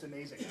me, just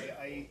amazing.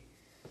 I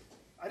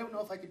don't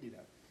know if I could do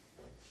that.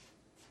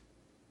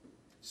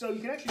 So you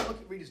can actually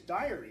read his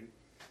diary,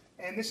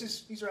 and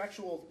these are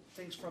actual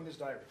things from his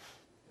diary.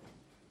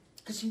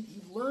 Because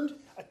he learned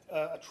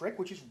a trick,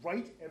 which is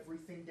write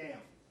everything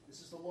down.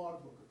 This is the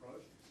logbook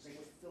approach. Same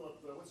with Philip,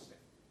 what's his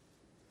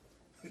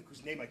name?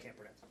 Whose name I can't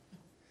pronounce.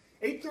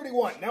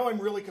 8:31, now I'm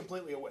really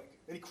completely awake.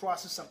 Then he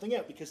crosses something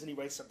out because then he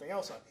writes something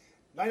else on.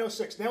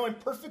 9:06, now I'm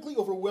perfectly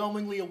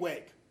overwhelmingly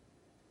awake.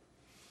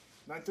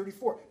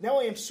 9:34, now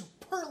I am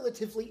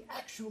superlatively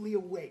actually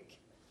awake.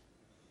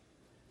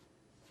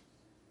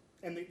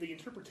 And the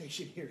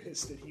interpretation here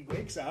is that he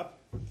wakes up,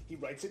 he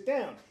writes it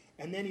down,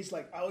 and then he's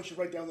like, oh, I should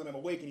write down that I'm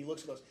awake, and he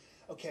looks and goes,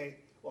 okay,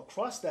 well,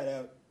 cross that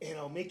out, and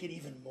I'll make it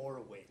even more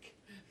awake.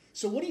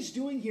 So what he's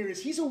doing here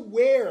is he's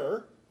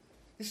aware,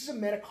 this is a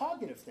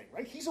metacognitive thing,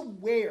 right? He's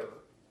aware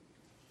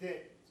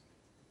that,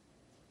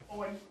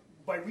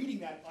 by reading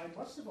that, I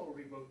must have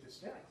already wrote this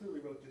down. I clearly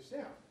wrote this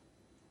down.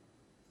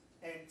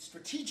 And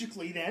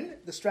strategically then,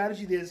 the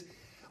strategy is,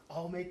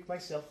 I'll make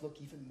myself look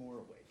even more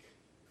awake.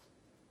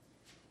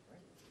 Right?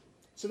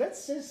 So that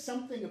says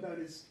something about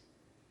his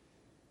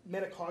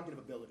metacognitive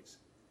abilities.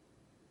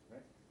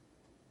 Right?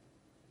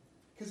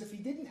 Because if he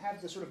didn't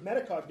have the sort of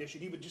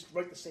metacognition, he would just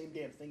write the same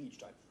damn thing each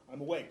time.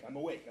 I'm awake, I'm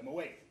awake, I'm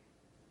awake.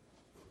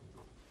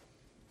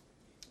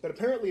 But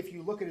apparently if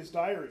you look at his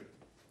diary,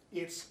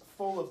 it's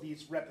full of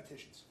these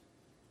repetitions.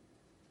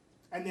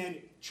 And then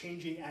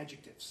changing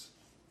adjectives.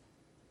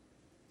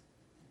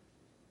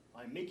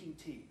 I'm making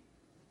tea.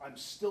 I'm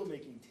still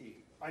making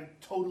tea. I'm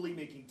totally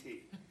making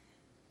tea.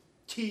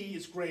 Tea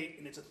is great,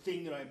 and it's a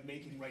thing that I'm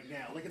making right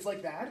now. Like, it's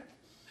like that,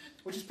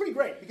 which is pretty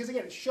great, because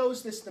again, it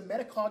shows this, the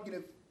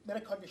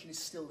metacognition is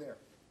still there.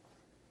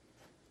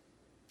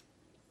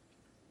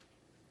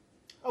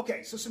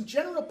 Okay, so some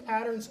general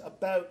patterns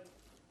about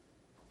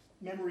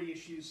memory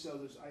issues. So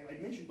there's,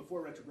 I mentioned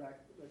before retrograde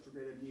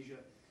amnesia.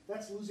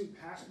 That's losing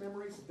past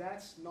memories.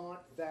 That's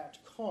not that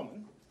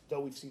common,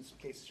 though we've seen some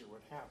cases here where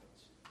it happens.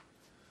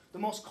 The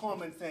most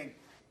common thing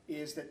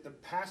is that the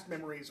past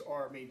memories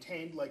are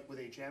maintained, like with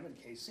HM and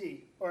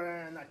KC,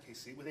 or not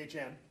KC, with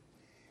HM,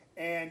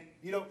 and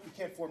you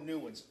can't form new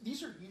ones.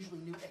 These are usually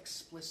new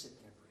explicit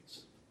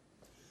memories.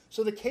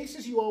 So the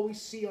cases you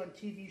always see on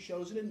TV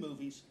shows and in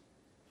movies,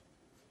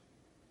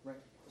 right?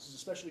 This is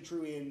especially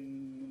true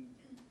in,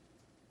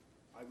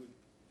 I would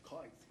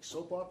call it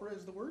soap opera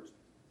is the word,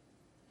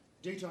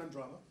 daytime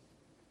drama,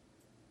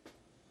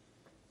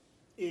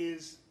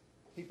 is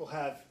people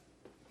have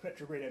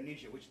retrograde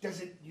amnesia, which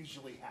doesn't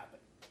usually happen.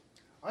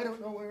 I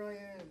don't know where I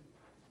am.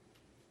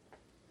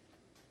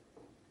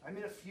 I'm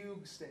in a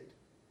fugue state.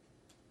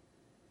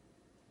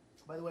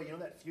 By the way, you know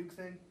that fugue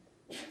thing?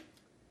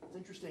 It's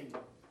interesting.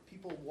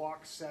 People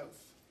walk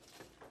south.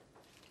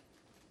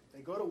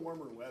 They go to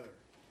warmer weather.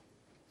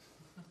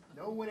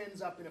 No one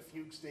ends up in a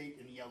fugue state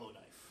in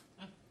Yellowknife.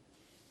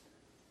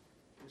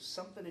 There's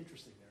something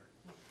interesting there.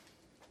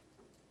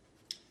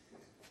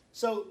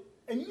 So,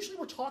 and usually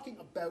we're talking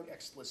about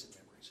explicit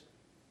memories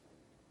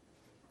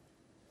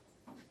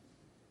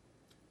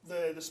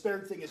here. The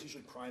spared thing is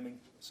usually priming,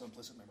 so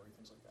implicit memory,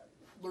 things like that.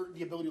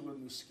 The ability to learn a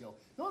new skill.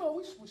 Not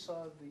always. We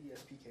saw the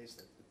SP case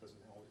that doesn't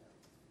always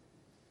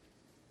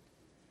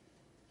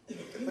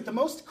happen. But the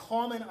most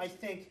common, I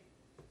think,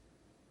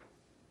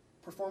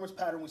 performance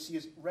pattern we see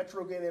is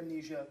retrograde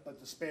amnesia, but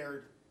the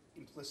spared,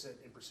 implicit,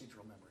 and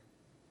procedural memory.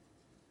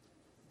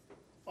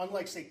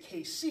 Unlike, say,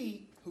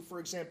 KC, who, for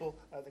example,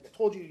 I think I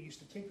told you, used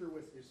to tinker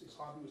with, his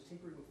hobby was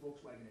tinkering with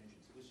Volkswagen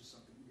engines. It was just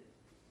something he did.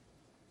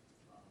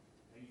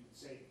 And you could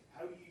say,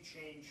 how do you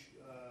change,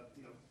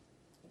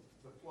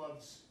 the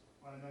plugs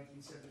on a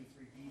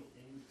 1973 Beetle?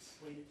 And he would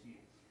explain it to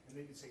you. And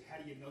then you'd say, how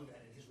do you know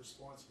that? And his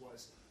response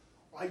was,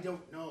 I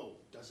don't know.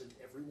 Doesn't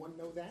everyone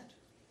know that?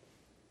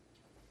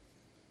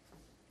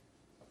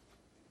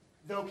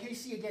 Though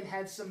Casey, again,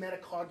 had some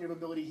metacognitive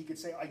ability, he could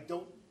say, I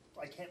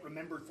can't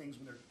remember things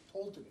when they're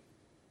told to me.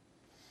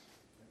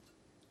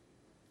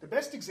 The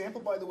best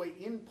example, by the way,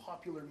 in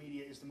popular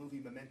media is the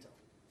movie Memento.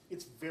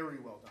 It's very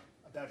well done,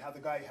 about how the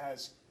guy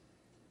has,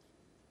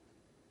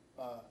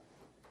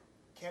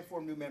 can't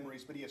form new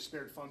memories, but he has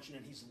spared function,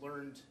 and he's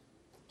learned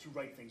to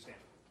write things down.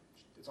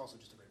 It's also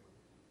just a great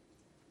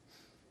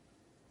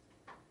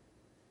movie.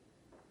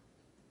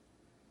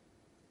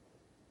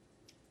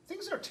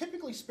 Things that are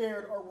typically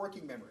spared are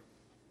working memory.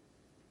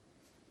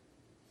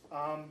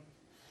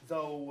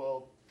 Though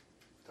we'll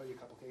tell you a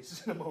couple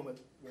cases in a moment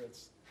where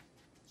it's,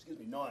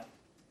 not.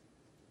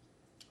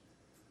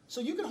 So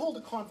you can hold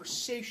a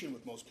conversation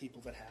with most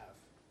people that have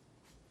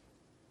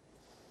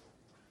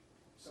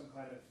some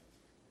kind of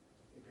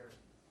impairment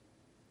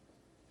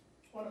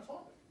on a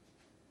topic,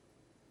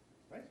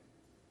 right?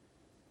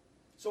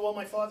 So while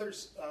my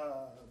father's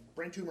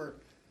brain tumor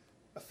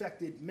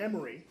affected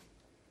memory,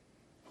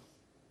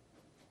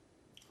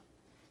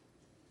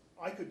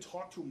 I could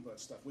talk to him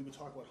about stuff. We would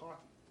talk about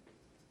hockey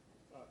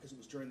because it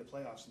was during the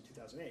playoffs in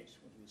 2008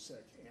 when he was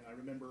sick. And I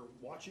remember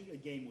watching a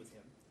game with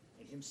him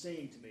and him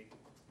saying to me,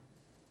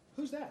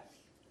 "Who's that?"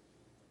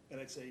 And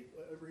I'd say,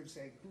 over him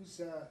saying, "Who's,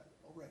 oh,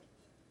 right.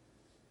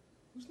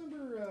 Who's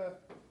number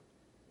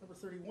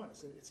 31? I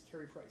said, "It's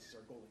Carey Price. He's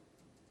our goalie."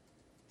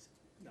 He said,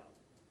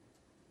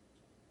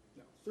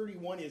 No.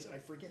 31 is, I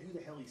forget who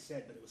the hell he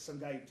said, but it was some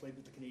guy who played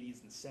with the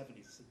Canadiens in the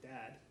 70s. I said,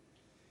 "Dad,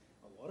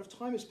 a lot of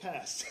time has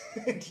passed."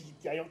 And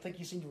I don't think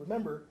you seem to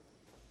remember.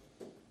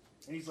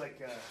 And he's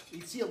like,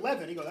 he'd see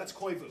 11. He'd go, "That's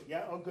Koivu."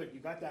 "Yeah, oh, good. You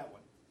got that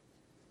one."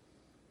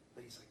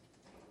 But he's like,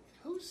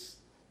 who's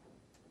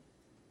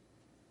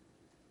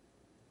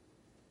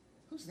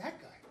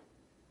that guy?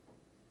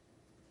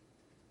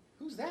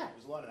 Who's that?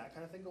 There's a lot of that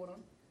kind of thing going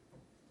on.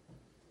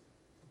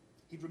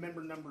 He'd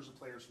remember numbers of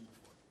players from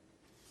before.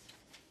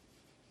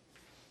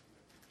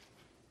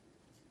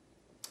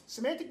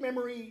 Semantic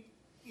memory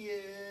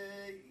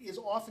is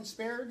often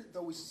spared,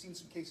 though we've seen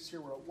some cases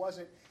here where it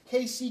wasn't.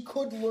 KC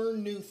could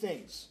learn new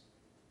things.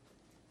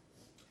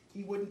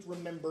 He wouldn't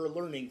remember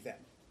learning them.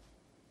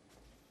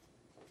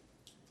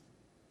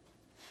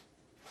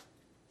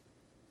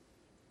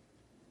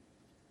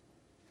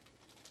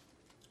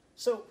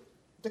 So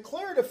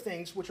declarative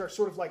things, which are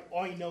sort of like,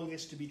 I know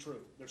this to be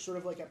true. They're sort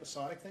of like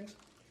episodic things,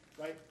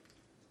 right?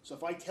 So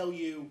if I tell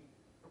you,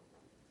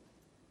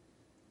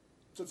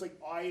 so it's like,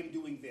 I am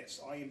doing this,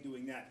 I am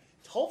doing that.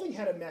 Tulving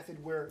had a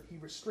method where he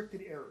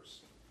restricted errors.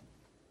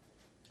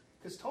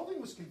 Because Tulving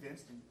was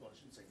convinced, and well, I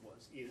shouldn't say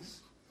was, is,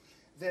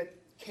 that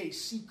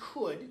KC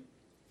could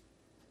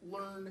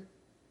learn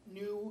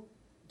new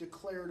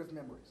declarative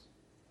memories,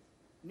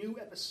 new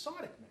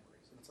episodic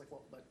memories. And it's like,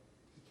 well, but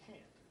he can't.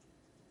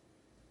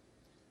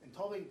 And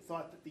Tulving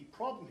thought that the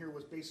problem here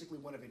was basically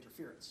one of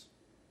interference.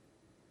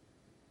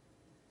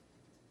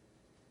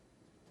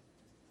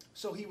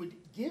 So he would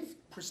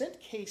present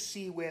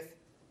KC with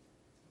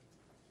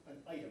an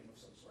item of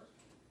some sort,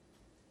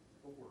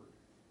 a word,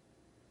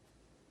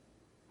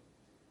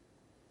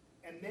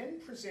 and then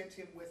present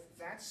him with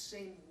that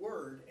same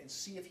word and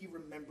see if he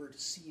remembered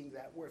seeing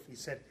that word. If he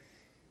said,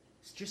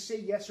 just say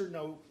yes or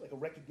no, like a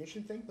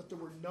recognition thing, but there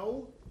were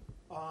no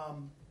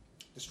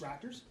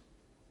distractors.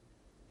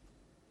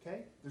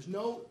 Okay? There's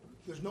no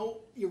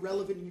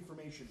irrelevant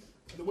information.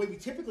 And the way we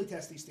typically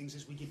test these things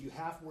is we give you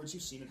half words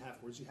you've seen and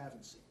half words you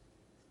haven't seen.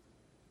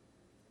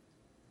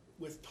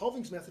 With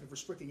Tulving's method of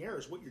restricting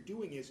errors, what you're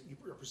doing is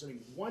you're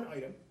presenting one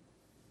item,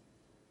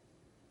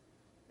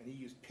 and he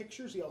used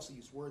pictures, he also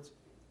used words,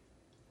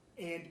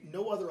 and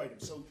no other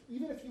items. So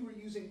even if you were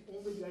using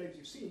only the items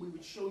you've seen, we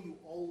would show you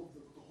all of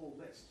the whole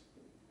list,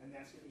 and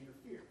that's going to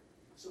interfere.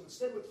 So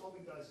instead what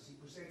Tulving does is he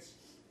presents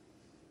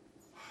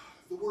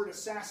the word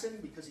assassin,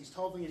 because he's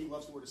Tulving and he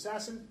loves the word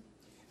assassin,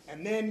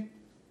 and then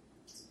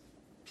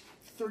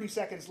 30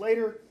 seconds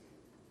later,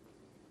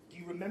 do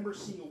you remember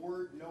seeing a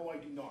word? No, I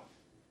do not.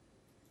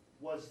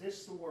 Was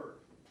this the word?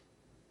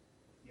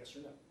 Yes or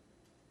no?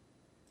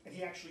 And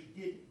he actually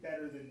did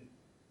better than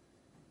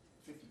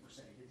 50%. He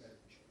did better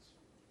than chance.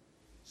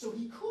 So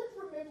he could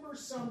remember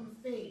some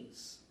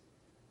things.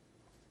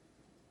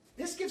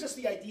 This gives us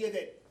the idea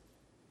that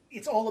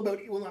it's all about,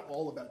 well, not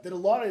all about, that a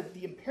lot of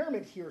the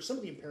impairment here, some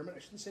of the impairment, I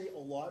shouldn't say a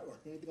lot or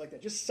anything like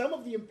that, just some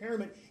of the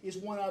impairment is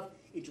one of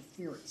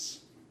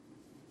interference.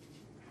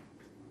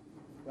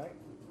 Right?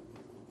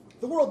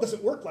 The world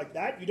doesn't work like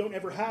that. You don't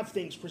ever have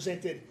things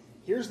presented.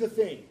 Here's the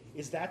thing.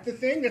 Is that the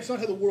thing? That's not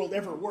how the world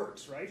ever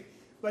works, right?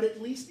 But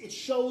at least it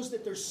shows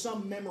that there's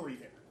some memory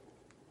there.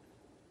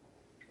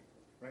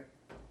 Right?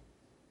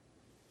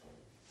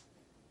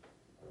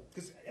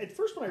 Because at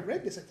first when I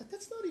read this, I thought,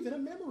 that's not even a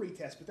memory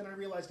test. But then I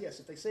realized, yes,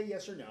 if they say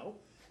yes or no,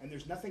 and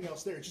there's nothing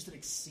else there, it's just an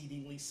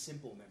exceedingly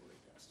simple memory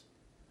test.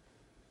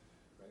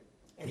 Right?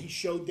 And he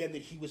showed them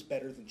that he was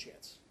better than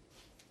chance.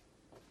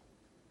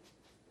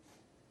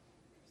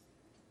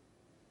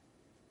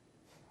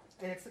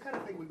 And it's the kind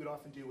of thing we would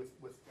often do with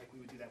like we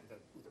would do that with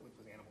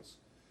animals.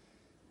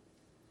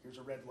 Here's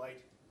a red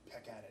light,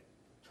 peck at it,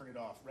 turn it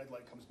off. Red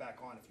light comes back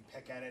on. If you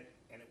peck at it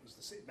and it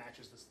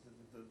matches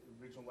the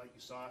original light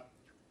you saw,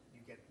 you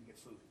get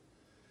food.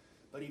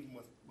 But even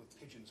with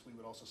pigeons, we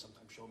would also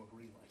sometimes show them a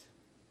green light.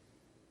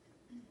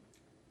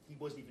 He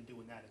wasn't even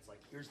doing that. It's like,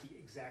 here's the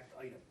exact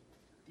item,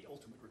 the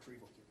ultimate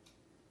retrieval cue.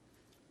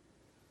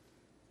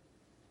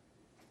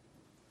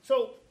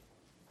 So,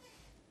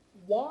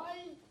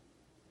 why?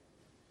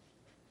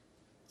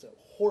 It's a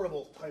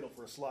horrible title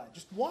for a slide.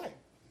 Just why?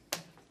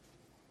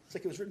 It's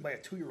like it was written by a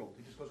 2-year-old.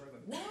 He just goes around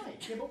going, why?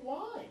 Yeah, but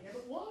why? Yeah,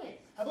 but why?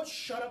 How about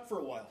shut up for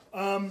a while?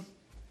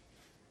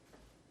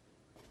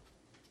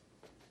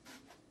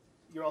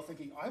 You're all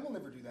thinking, I will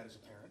never do that as a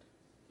parent.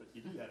 But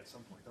you do that at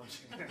some point, don't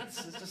you?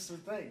 It's just the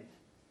thing.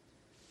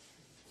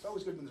 It's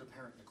always good when there's a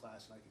parent in the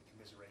class and I can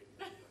commiserate.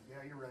 And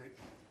yeah, you're right.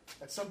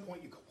 At some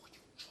point you go, oh, you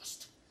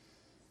just...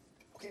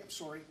 Okay, I'm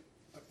sorry,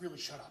 but really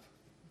shut up.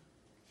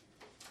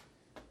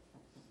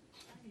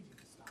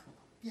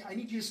 Yeah, I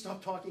need you to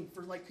stop talking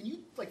for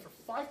for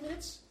 5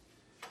 minutes?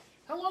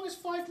 How long is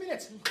 5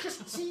 minutes?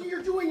 Just see,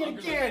 you're doing it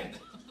again.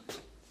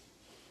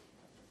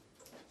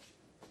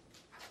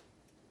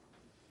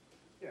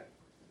 Yeah.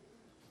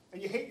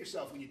 And you hate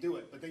yourself when you do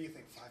it, but then you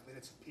think 5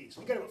 minutes of peace.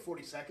 We got about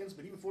 40 seconds,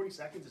 but even 40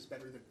 seconds is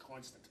better than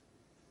constant.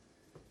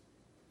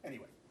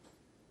 Anyway.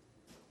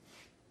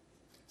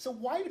 So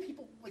why do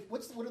people,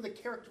 what are the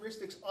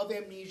characteristics of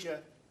amnesia?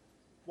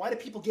 Why do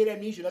people get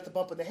amnesia? Not the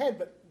bump in the head,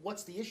 but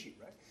what's the issue,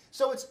 right?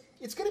 So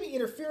it's going to be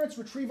interference,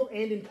 retrieval,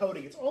 and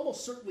encoding. It's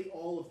almost certainly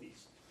all of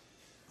these.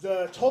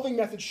 The Tulving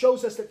method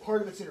shows us that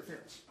part of it's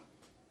interference.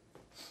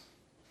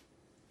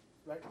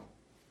 Right?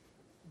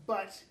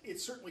 But it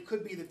certainly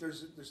could be that there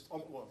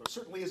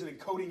certainly is an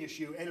encoding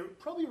issue, and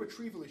probably a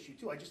retrieval issue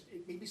too.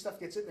 Maybe stuff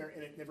gets in there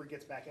and it never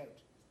gets back out.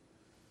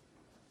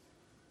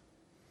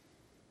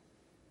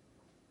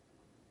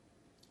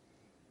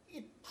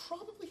 It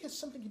probably has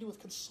something to do with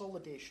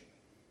consolidation.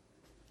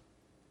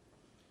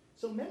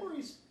 So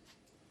memories...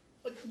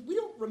 we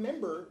don't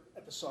remember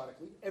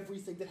episodically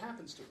everything that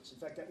happens to us. In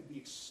fact, that would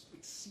be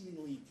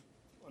exceedingly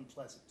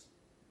unpleasant.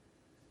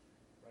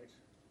 Right?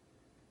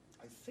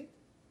 I think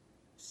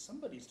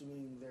somebody's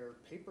doing their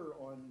paper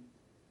on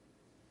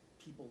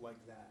people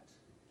like that,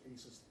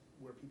 cases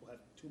where people have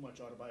too much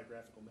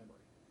autobiographical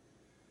memory.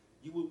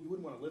 You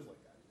wouldn't want to live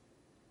like that.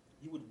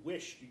 You would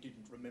wish you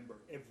didn't remember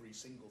every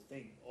single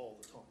thing all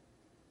the time.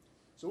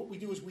 So what we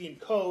do is we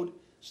encode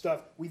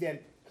stuff, we then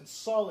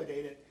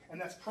consolidate it, and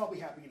that's probably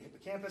happening in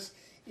hippocampus.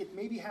 It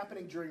may be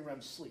happening during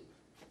REM sleep.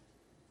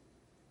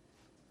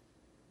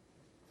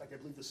 In fact, I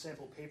believe the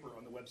sample paper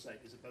on the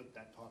website is about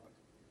that topic.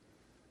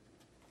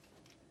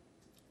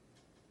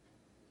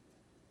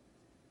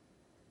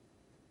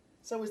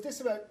 So is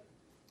this about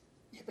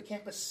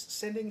hippocampus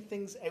sending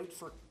things out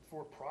for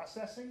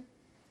processing?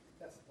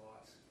 That's a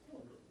thought. I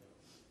don't really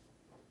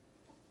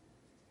know.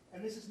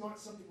 And this is not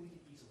something we can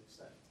easily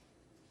study.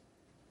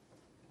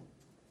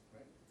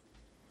 Right?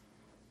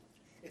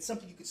 It's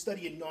something you could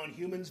study in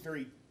non-humans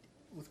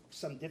with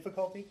some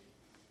difficulty.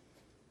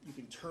 You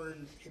can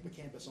turn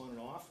hippocampus on and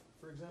off,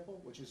 for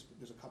example,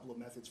 there's a couple of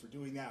methods for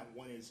doing that.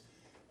 One is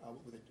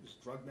with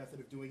a drug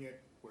method of doing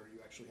it, where you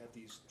actually have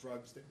these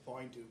drugs that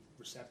bind to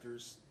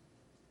receptors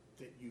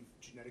that you've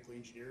genetically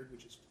engineered,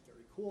 which is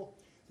very cool.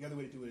 The other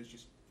way to do it is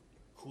just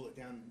cool it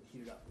down and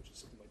heat it up, which is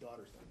something my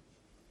daughter's done.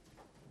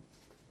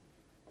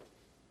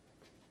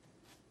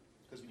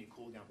 Because when you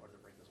cool down, part of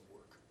the brain doesn't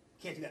work.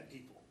 Can't do that in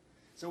people.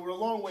 So we're a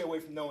long way away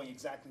from knowing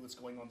exactly what's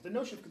going on. The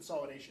notion of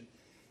consolidation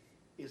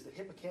is that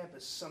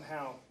hippocampus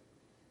somehow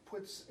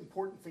puts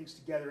important things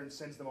together and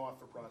sends them off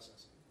for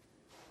processing.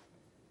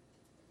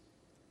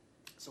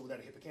 So without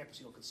a hippocampus,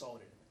 you don't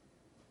consolidate it.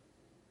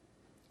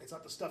 It's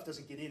not the stuff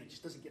doesn't get in, it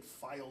just doesn't get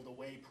filed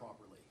away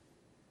properly.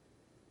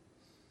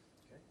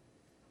 Okay?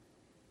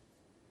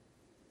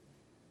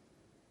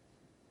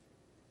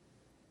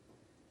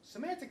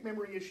 Semantic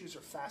memory issues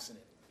are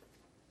fascinating.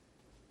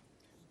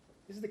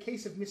 This is the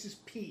case of Mrs.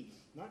 P,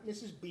 not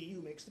Mrs. B,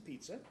 who makes the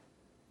pizza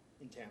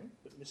in town,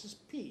 but Mrs.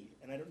 P,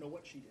 and I don't know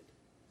what she did.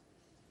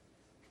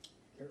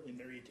 Apparently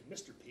married to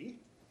Mr. P,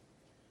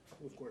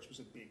 who of course was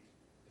a big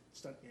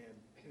stuntman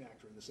and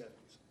actor in the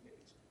 70s.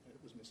 And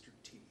it was Mr.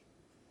 T.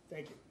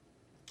 Thank you.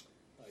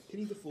 I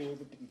pity the fool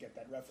that didn't get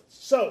that reference.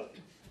 So,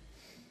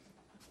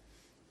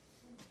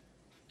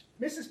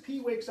 Mrs.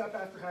 P wakes up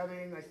after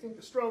having, I think,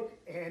 a stroke,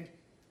 and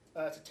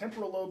it's a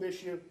temporal lobe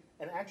issue,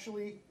 and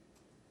actually,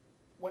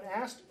 when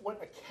asked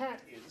what a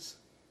cat is,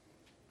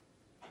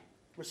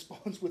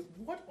 responds with,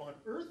 "What on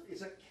earth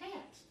is a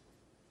cat?"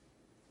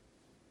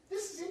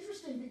 This is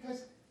interesting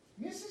because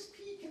Mrs.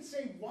 P can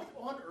say, "What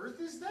on earth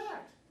is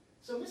that?"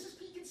 So Mrs.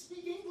 P can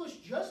speak English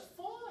just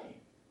fine.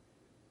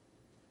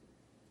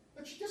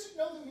 But she doesn't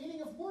know the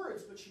meaning of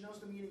words, but she knows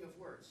the meaning of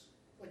words.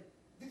 Like,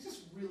 this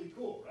is really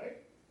cool, right?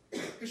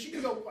 Because she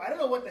can go, "I don't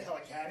know what the hell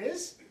a cat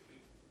is."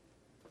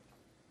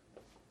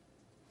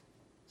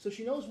 So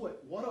she knows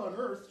what on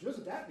earth, she knows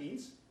what that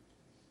means.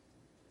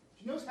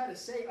 She knows how to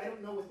say, "I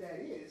don't know what that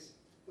is,"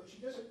 but she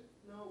doesn't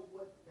know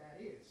what that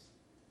is.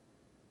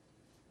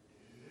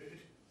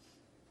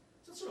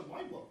 So that's sort of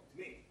mind-blowing to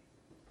me.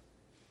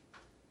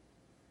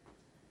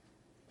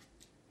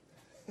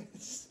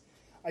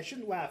 I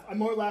shouldn't laugh. I'm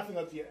more laughing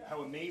at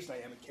how amazed I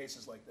am in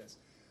cases like this.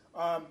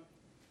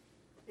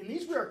 In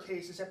these rare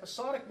cases,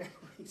 episodic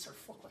memories are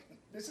fine.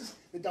 This is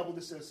the double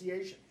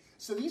dissociation.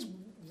 So these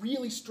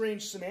really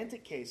strange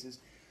semantic cases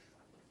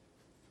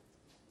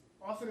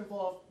often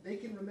involve, they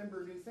can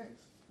remember new things.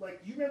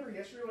 Like, you remember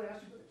yesterday when I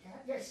asked you about the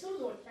cat? Yeah, I still don't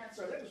know what cats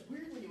are. That was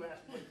weird when you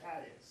asked what a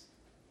cat is.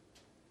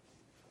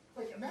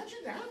 Like,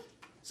 imagine that.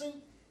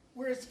 So,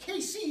 whereas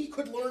KC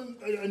could learn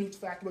a new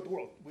fact about the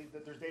world,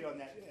 there's data on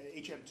that,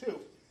 HM2,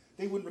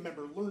 they wouldn't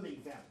remember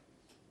learning them.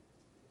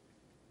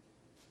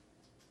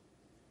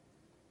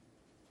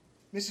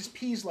 Mrs.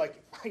 P's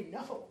like, "I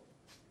know.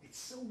 It's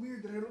so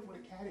weird that I don't know what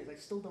a cat is. I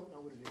still don't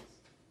know what it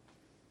is.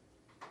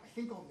 I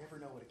think I'll never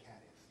know what a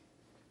cat is."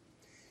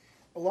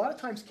 A lot of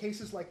times,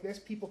 cases like this,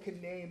 people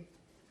can name,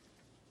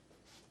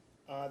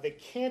 they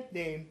can't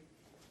name,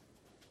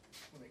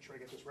 let me make sure I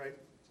get this right.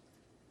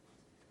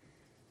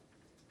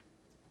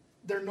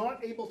 They're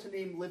not able to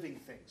name living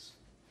things,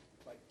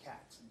 like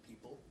cats and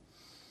people,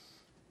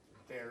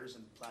 bears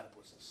and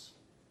platypuses.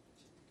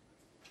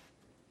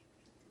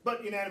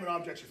 But inanimate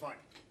objects are fine.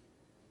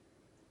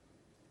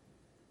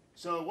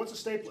 So what's a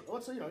stapler? Well,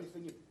 it's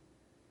anything you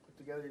put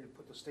together, you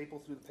put the staple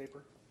through the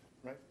paper,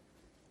 right?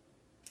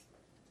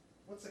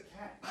 What's a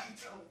cat? I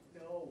don't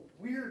know.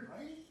 Weird,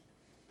 right?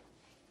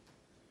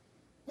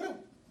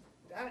 Well,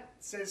 that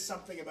says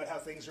something about how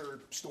things are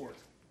stored.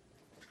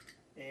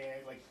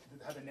 And like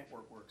how the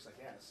network works,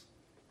 I guess.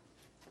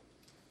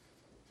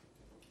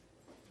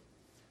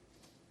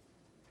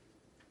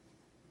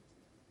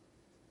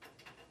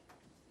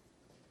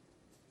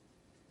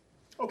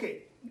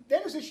 Okay,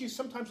 then there's issues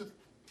sometimes with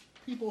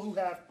people who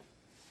have,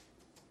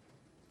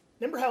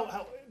 remember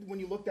how when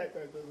you looked at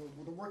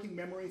the working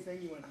memory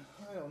thing, you went,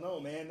 "I don't know,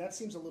 man, that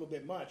seems a little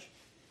bit much."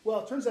 Well,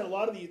 it turns out a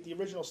lot of the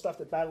original stuff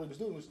that Baddeley was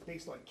doing was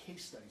based on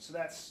case studies. So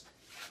that's,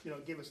 give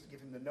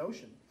him the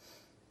notion.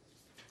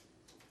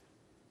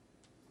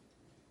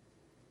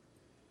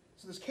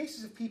 So there's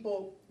cases of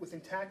people with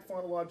intact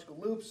phonological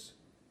loops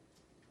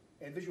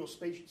and visual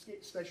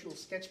spatial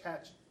sketch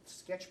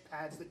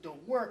pads that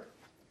don't work,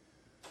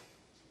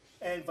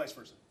 and vice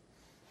versa.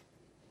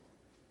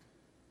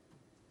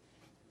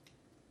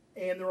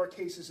 and there are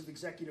cases of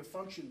executive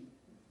function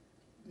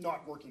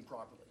not working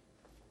properly.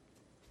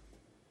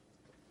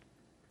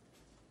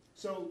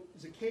 So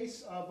there's a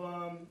case of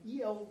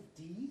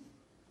ELD,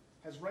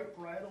 has right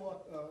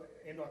parietal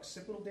and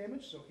occipital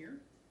damage, so here,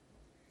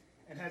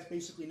 and has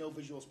basically no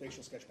visual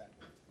spatial sketch pattern,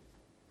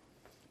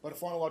 but a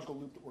phonological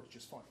loop that works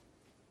just fine.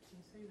 Can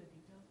you say the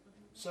details for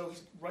him? So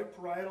he's right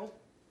parietal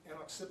and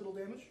occipital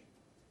damage,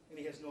 and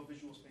he has no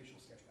visual spatial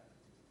sketch pattern.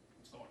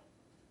 It's gone.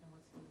 And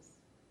what's his?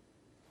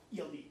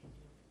 ELD,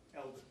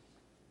 ELD.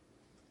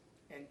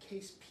 And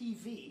case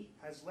PV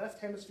has left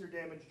hemisphere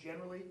damage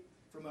generally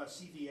from a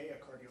CVA, a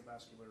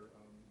cardiovascular,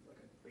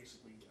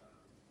 basically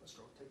a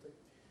stroke type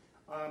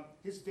thing.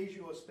 His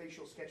visual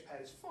spatial sketch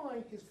pad is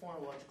fine. His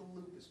phonological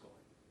loop is gone.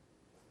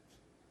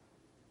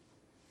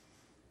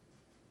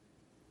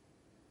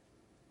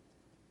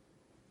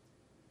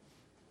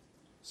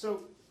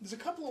 So there's a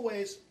couple of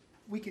ways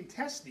we can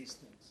test these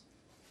things.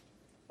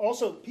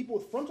 Also, people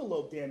with frontal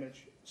lobe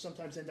damage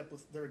sometimes end up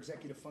with their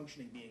executive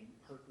functioning being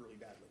hurt really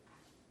badly.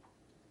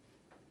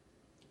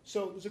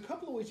 So there's a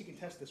couple of ways you can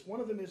test this. One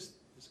of them is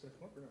this going to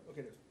come up or not?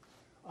 Okay,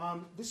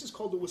 there. This is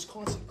called the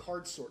Wisconsin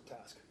card sort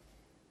task.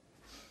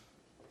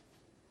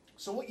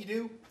 So what you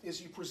do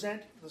is you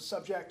present the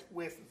subject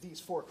with these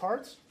 4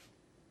 cards,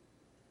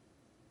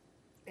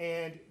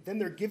 and then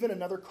they're given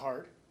another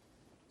card.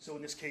 So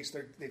in this case,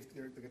 they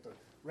get the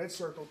red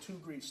circle, 2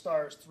 green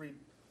stars, 3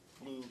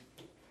 blue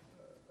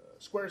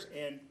squares,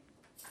 and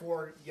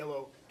 4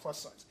 yellow plus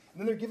signs. And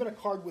then they're given a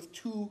card with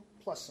 2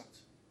 plus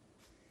signs.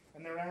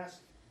 And they're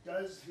asked,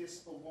 does this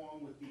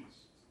belong with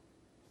these?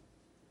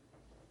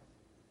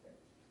 Okay.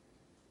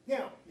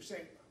 Now, you're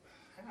saying,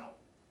 how?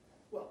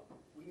 Well,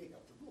 we make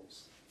up the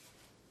rules.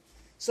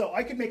 So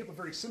I could make up a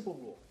very simple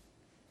rule.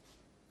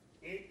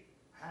 It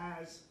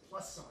has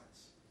plus signs.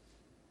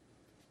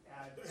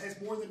 It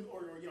has more than,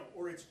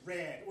 or it's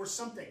red, or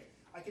something.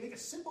 I can make a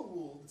simple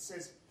rule that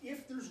says,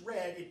 if there's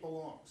red, it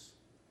belongs.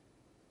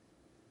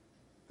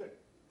 Good.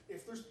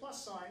 If there's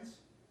plus signs,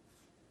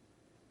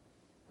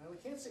 we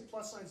can't say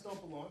plus signs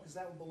don't belong, because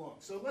that would belong.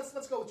 So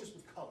let's go just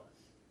with color.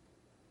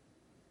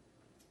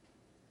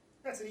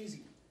 That's an easy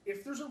one.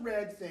 If there's a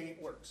red thing,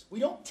 it works. We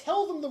don't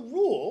tell them the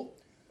rule.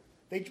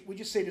 We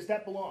just say, does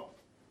that belong?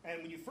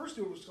 And when you first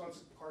do a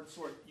Wisconsin card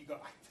sort, you go,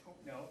 I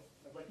don't know.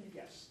 I'd like you to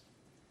guess.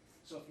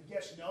 So if you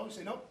guess no, you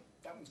say, nope,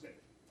 that one's good.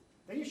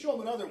 Then you show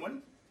them another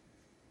one,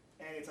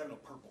 and it's, I don't know,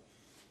 purple.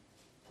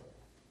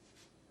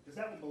 Does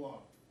that one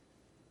belong?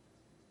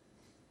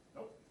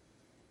 Nope.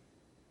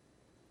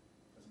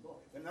 Doesn't belong.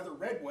 Another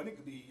red one, it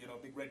could be, a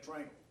big red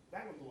triangle.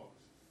 That one belongs.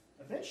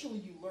 Eventually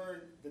you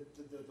learn the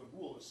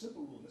rule, the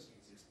simple rule in this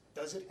case is,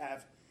 does it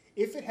have,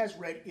 if it has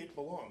red, it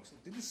belongs.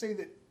 It didn't say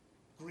that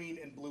green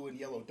and blue and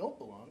yellow don't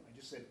belong. I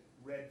just said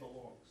red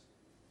belongs.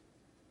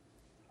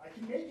 I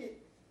can make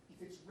it,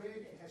 if it's red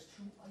and has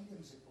 2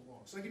 items, it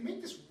belongs. So I can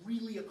make this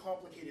really a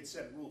complicated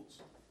set of rules.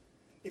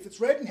 If it's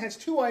red and has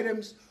 2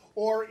 items,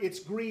 or it's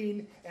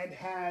green and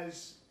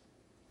has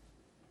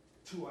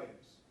 2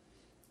 items,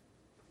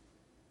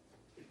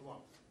 it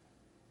belongs.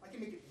 I can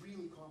make it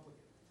really complicated.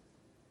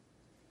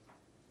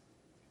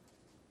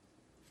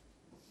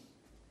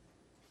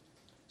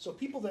 So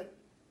people that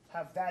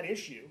have that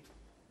issue,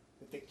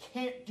 that they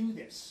can't do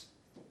this,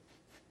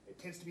 it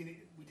tends to be,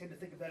 we tend to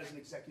think of that as an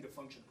executive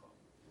function problem.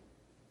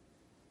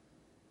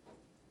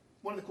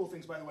 One of the cool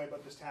things, by the way,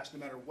 about this task, no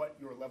matter what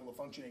your level of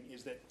functioning,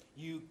 is that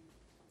you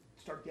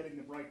start getting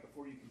them right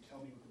before you can tell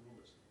me what the rule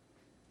is.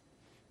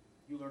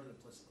 You learn it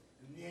implicitly.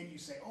 And then you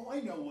say, oh,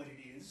 I know what it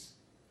is.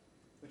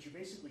 But you're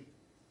basically,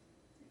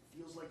 it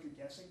feels like you're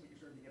guessing, but you're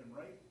starting to get them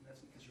right, and that's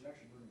because you're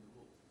actually learning the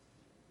rule.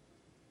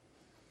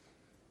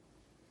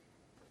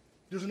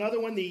 There's another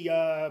one,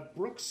 the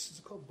Brooks, is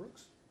it called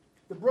Brooks?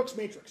 The Brooks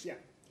matrix, yeah.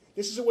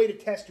 This is a way to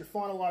test your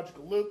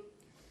phonological loop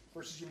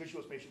versus your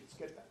visual spatial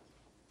sketch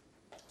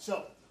pattern.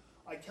 So,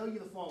 I tell you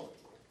the following.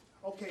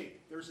 Okay,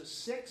 there's a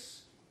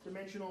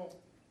 6-dimensional,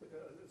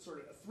 sort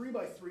of a 3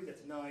 by 3,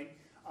 that's 9,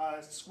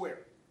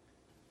 square.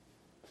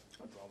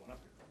 I'll draw one up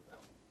here.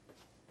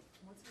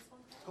 What's this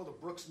one It's called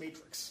a Brooks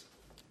matrix.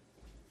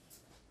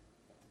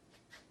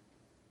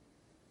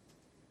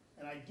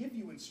 And I give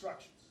you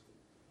instructions.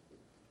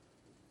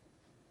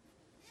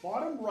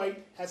 Bottom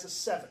right has a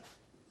 7.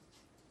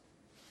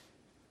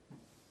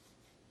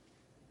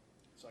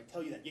 So I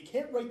tell you that. You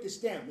can't write this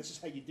down. This is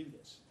how you do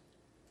this.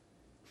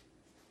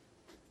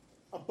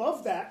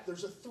 Above that,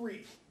 there's a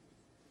 3.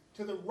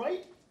 To the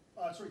right,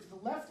 to the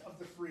left of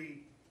the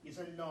 3 is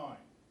a 9.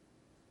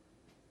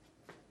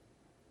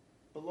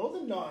 Below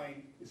the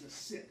 9 is a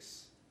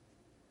 6.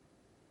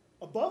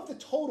 Above the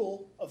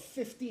total of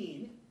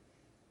 15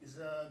 is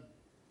a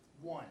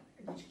 1.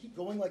 And you just keep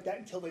going like that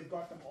until they've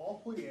got them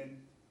all put in.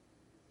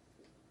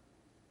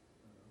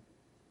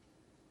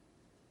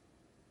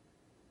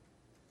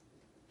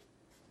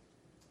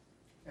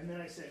 And then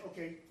I say,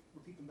 okay,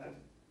 repeat them back.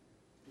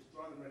 Just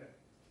draw them right out.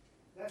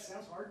 That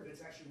sounds hard, but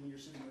it's actually when you're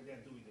sitting there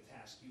down doing the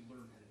task, you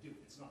learn how to do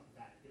it. It's not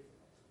that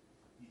difficult.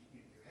 You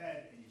get in your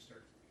head and you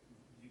start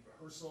do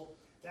rehearsal.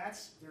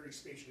 That's very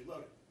spatially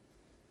loaded.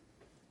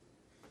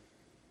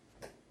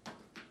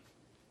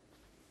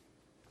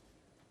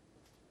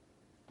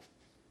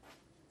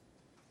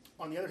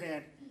 On the other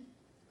hand,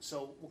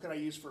 so what can I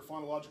use for a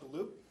phonological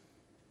loop?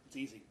 It's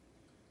easy.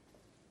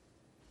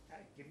 I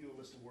give you a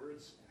list of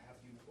words and have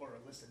you, or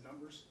a list of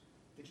numbers,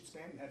 digit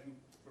span, and have you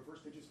reverse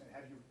digits and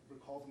have you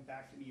recall them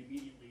back to me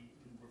immediately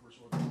in reverse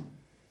order.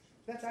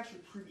 That's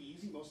actually pretty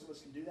easy. Most of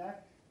us can do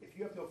that. If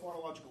you have no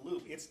phonological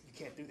loop, you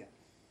can't do that.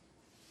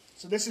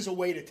 So this is a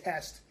way to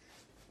test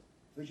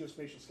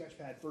visuospatial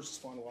sketchpad versus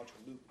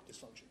phonological loop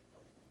dysfunction.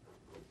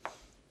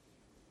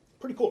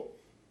 Pretty cool.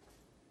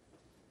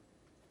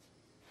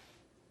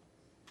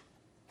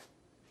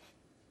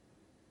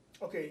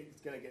 Okay, it's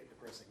going to get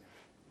depressing now,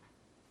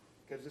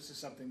 because this is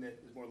something that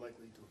is more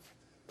likely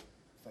to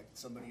affect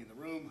somebody in the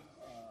room,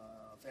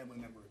 a family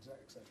member,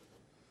 etc.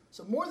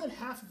 So more than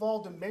half of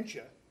all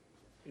dementia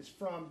is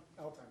from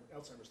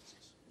Alzheimer's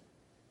disease.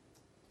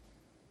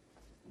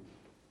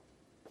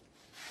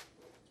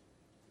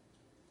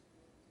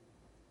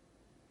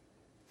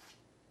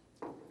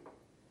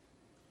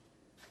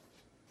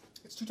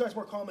 It's 2 times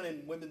more common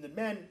in women than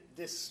men.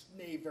 This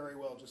may very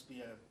well just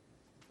be a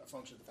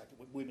function of the fact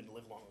that women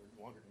live longer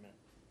than men.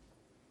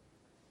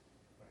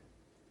 Right.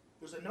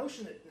 There's a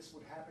notion that this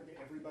would happen to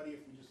everybody if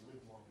we just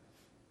lived long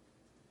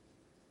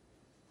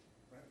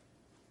enough. Right?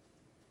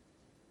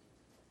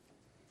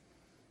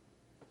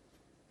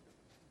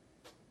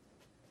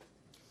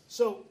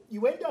 So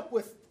you end up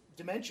with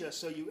dementia,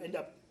 so you end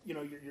up,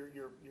 your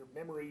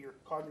memory, your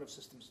cognitive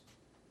systems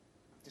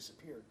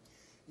disappear.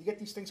 You get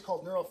these things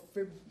called God,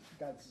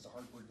 this is a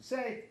hard word to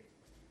say,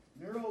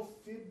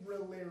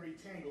 neurofibrillary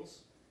tangles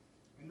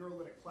and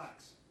neurolytic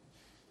plaques.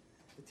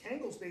 The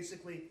tangles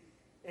basically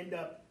end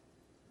up,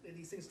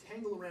 these things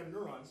tangle around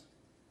neurons,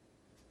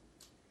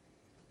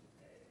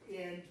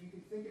 and you can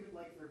think of it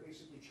like they're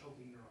basically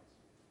choking neurons.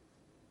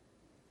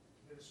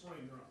 They're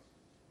destroying neurons.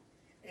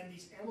 And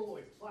these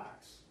amyloid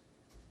plaques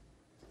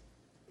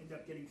end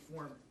up getting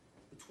formed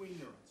between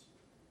neurons.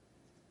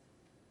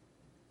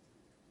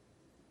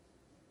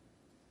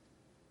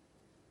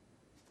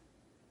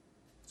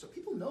 So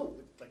people know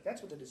that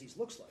that's what the disease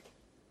looks like.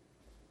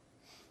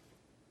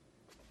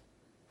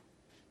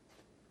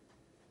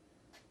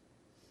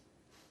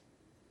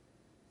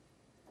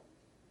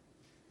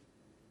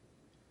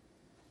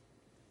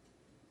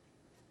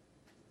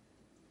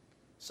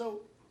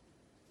 So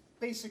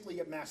basically,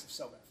 you get massive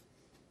cell death.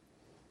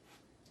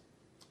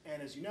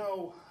 And as you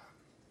know,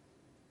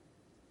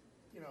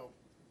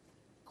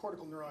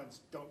 cortical neurons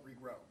don't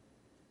regrow,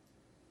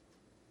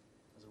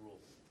 as a rule.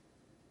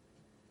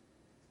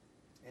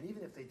 And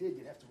even if they did,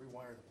 you'd have to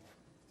rewire them.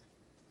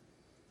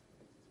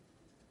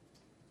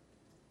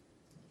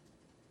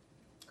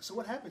 So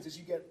what happens is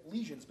you get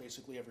lesions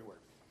basically everywhere.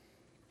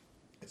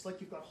 It's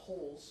like you've got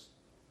holes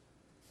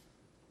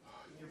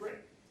in your brain.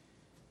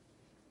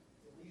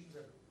 Lesions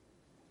everywhere.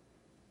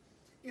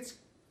 It's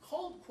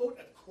called, quote,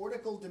 a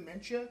cortical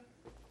dementia,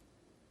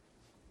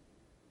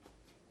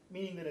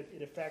 meaning that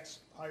it affects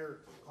higher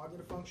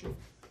cognitive function,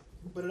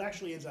 but it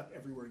actually ends up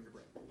everywhere in your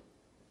brain.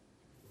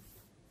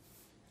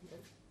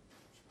 Okay.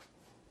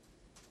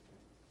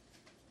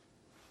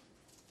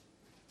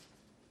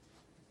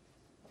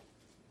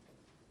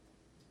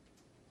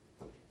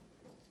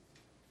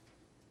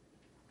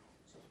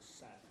 So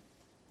sad.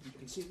 You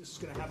can see this is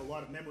going to have a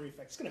lot of memory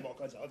effects. It's going to have all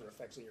kinds of other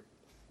effects on your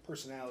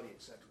personality,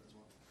 etc. as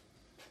well.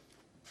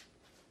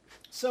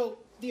 So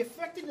the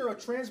affected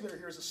neurotransmitter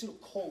here is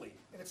acetylcholine,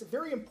 and it's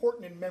very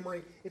important in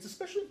memory. It's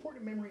especially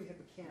important in memory in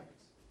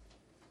hippocampus.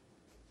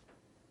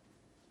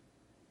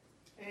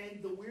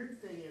 And the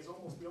weird thing is, the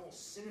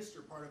almost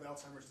sinister part of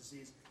Alzheimer's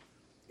disease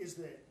is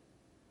that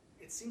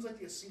it seems like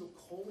the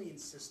acetylcholine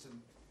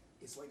system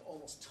is like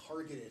almost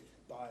targeted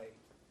by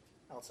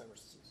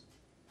Alzheimer's disease.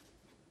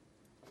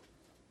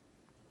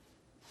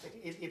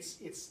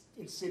 It's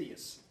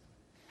insidious.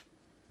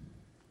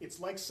 It's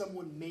like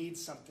someone made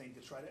something to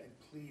try to, and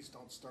please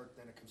don't start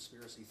then a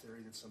conspiracy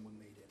theory that someone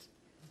made it.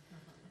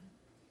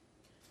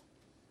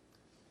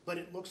 But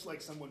it looks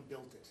like someone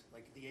built it,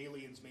 like the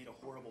aliens made a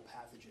horrible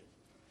pathogen.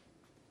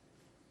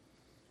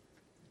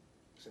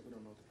 Except we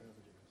don't know what the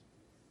pathogen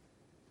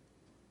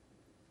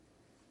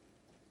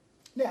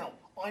is. Now,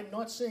 I'm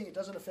not saying it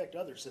doesn't affect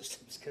other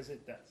systems, because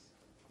it does.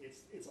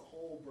 It's a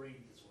whole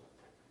brain disorder.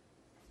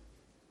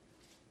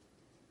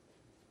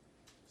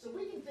 So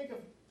we can think of,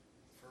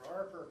 for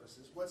our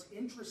purposes, what's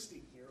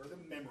interesting here are the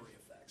memory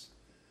effects.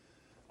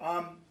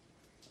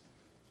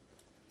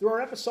 There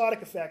are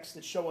episodic effects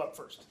that show up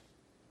first.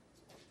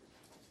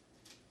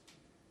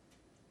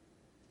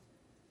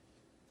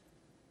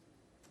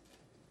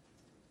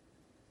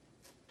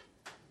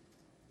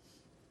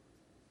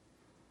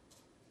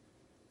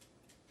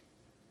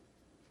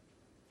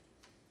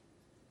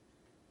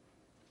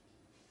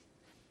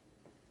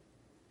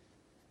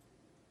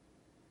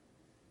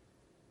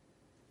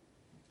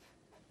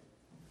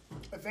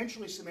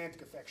 Eventually,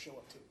 semantic effects show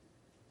up too.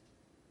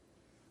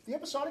 The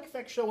episodic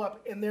effects show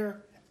up, and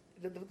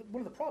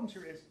one of the problems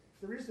here is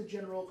there is the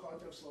general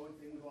cognitive slowing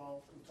thing we've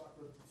talked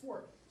about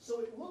before.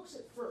 So it looks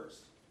at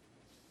first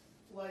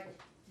like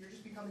you're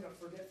just becoming a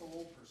forgetful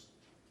old person.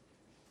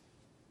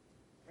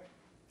 Right?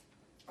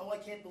 Oh, I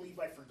can't believe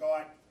I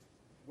forgot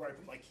where I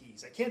put my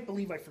keys. I can't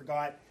believe I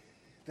forgot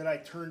that I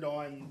turned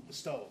on the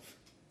stove.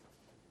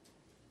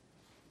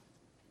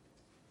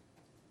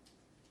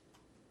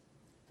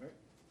 Right?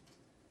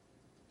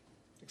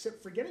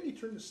 Except forgetting you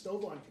turn the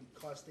stove on can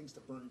cause things to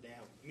burn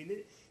down. I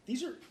mean,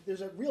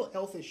 there's a real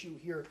health issue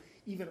here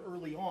even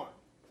early on.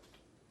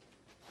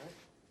 Right?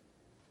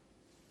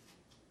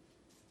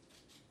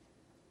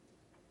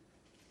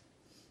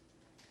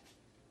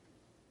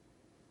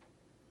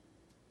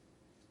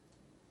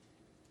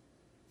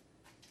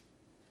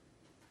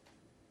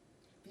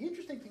 The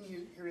interesting thing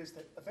here is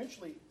that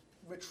eventually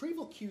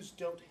retrieval cues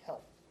don't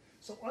help.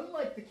 So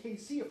unlike the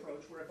KC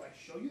approach, where if I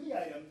show you the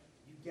item,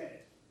 you get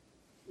it,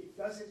 it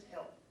doesn't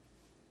help.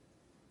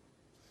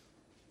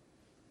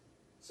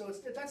 So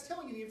that's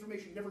telling you the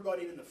information you never got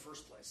in the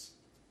first place.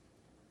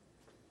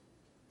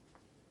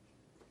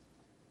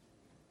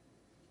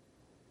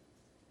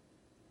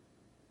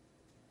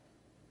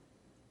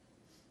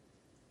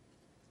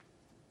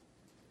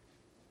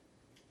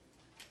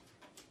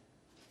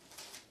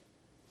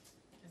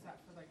 Is that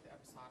for like the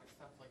episodic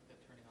stuff, like the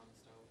turning on the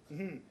stove?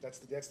 Mm-hmm.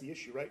 That's the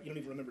issue, right? You don't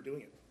even remember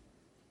doing it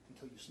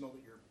until you smell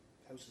that your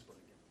house is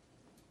burning down.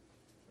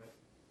 Right?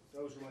 It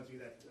always reminds me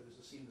that there's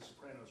a scene in The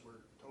Sopranos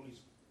where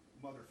Tony's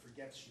mother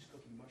forgets she's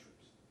cooking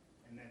mushrooms,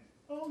 and then,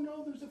 oh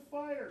no, there's a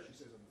fire, she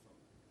says on the phone.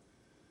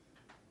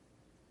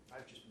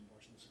 I've just been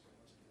watching The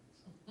Sopranos again.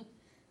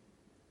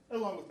 So.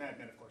 Along with Mad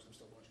Men, of course, I'm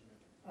still watching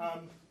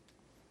Mad Men.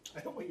 I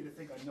don't want you to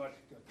think I'm not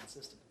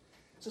consistent.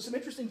 So some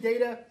interesting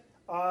data.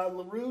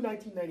 LaRue,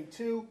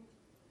 1992,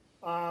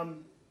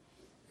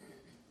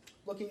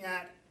 looking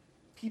at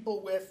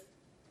people with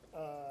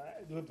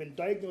who have been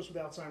diagnosed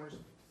with Alzheimer's,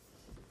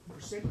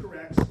 percent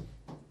correct,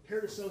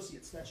 paired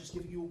associates. That's just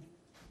giving you,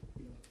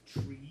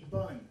 tree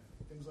bun,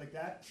 things like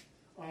that.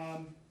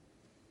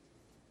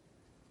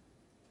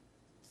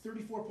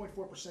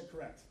 34.4%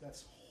 correct.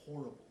 That's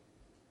horrible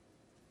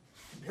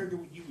compared to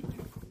what you would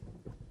do,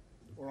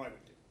 or I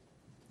would do.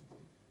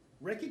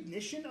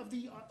 Recognition of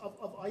the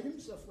of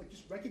items, of like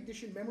just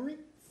recognition memory,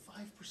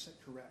 5%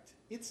 correct.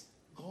 It's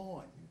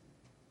gone.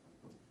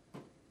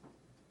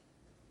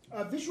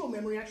 Visual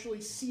memory,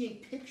 actually seeing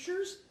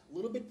pictures, a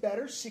little bit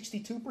better,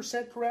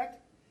 62%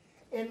 correct.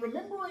 And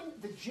remembering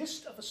the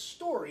gist of a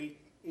story,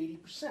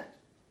 80%.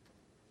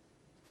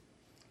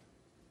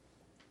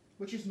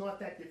 Which is not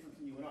that different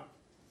from you and I.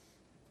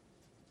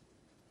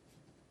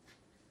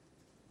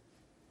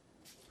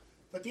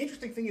 But the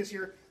interesting thing is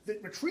here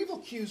that retrieval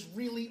cues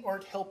really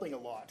aren't helping a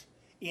lot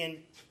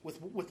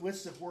with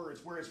lists of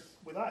words, whereas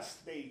with us,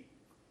 we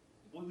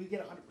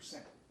get 100%.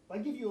 If I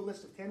give you a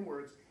list of 10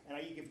 words, and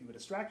I give you a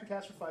distractor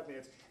task for 5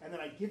 minutes, and then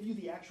I give you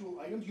the actual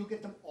items, you'll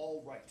get them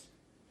all right.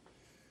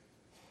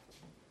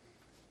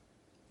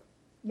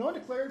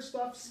 Non-declarative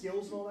stuff,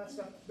 skills and all that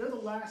stuff, they're the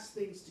last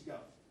things to go.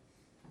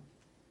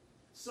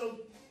 So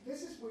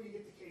this is where you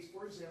get the case.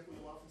 For example,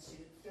 you'll often see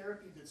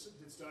therapy that's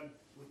done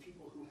with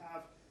people who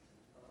have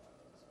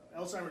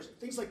Alzheimer's,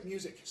 things like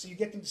music. So you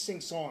get them to sing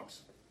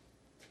songs.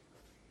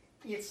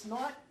 It's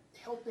not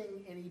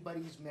helping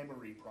anybody's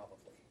memory, probably.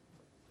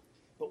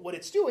 But what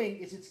it's doing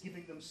is it's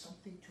giving them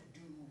something to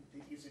do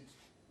that isn't,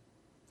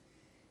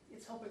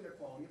 it's helping their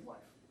quality of life.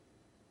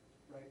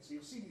 Right? So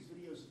you'll see these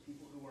videos of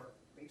people who are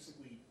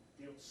basically,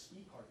 they don't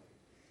speak hardly.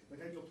 But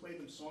then you'll play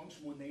them songs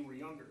from when they were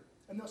younger,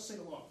 and they'll sing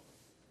along.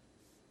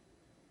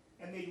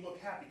 And they look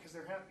happy because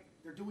they're happy.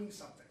 They're doing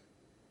something.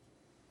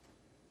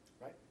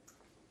 Right?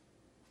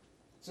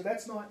 So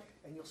that's not,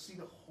 and you'll see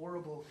the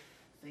horrible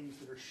things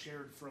that are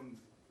shared from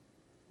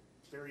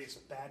various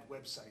bad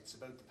websites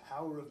about the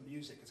power of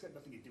music. It's got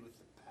nothing to do with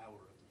the power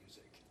of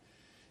music.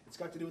 It's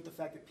got to do with the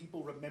fact that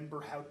people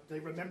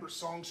remember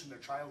songs from their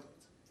childhood.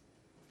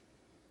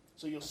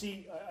 So you'll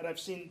see, and I've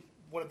seen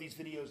one of these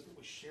videos that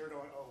was shared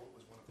on, it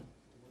was one of them.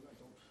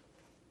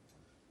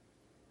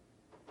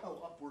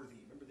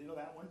 Upworthy. Remember, you know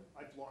that one?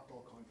 I blocked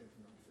all content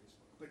from it on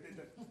Facebook. But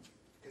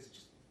because it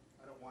just,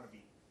 I don't want to be,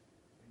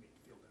 they make me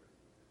feel better.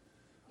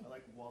 I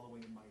like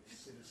wallowing in my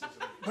cynicism.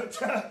 But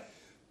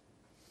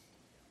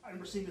I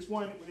remember seeing this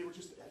one where they were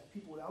just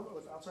people with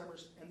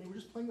Alzheimer's, and they were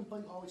just playing them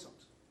Buddy Holly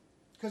songs.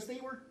 Because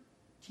they were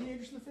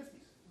teenagers in the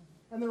 50s.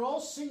 And they're all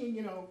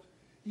singing,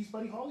 these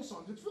Buddy Holly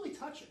songs. It's really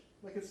touching.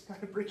 Like, it's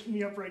kind of breaking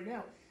me up right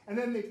now. And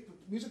then the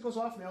music goes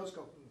off, and they all just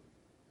go,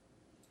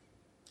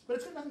 But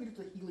it's got nothing to do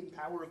with the healing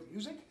power of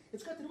music.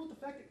 It's got to do with the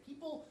fact that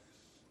people,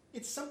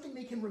 it's something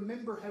they can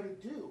remember how to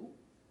do.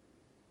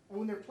 And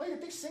when they're playing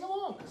it, they sing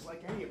along. Because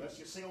like any of us,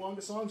 you sing along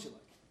to songs you like.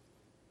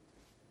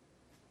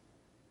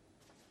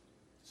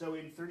 So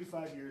in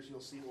 35 years, you'll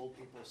see old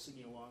people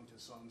singing along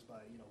to songs by,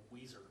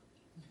 Weezer.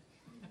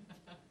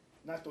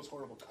 Not those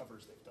horrible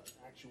covers they've done,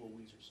 actual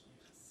Weezer songs.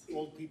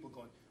 Old people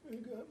going, I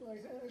got my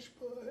hash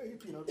pipe,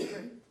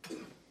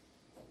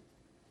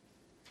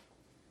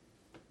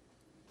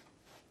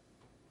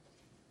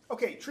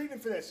 Okay,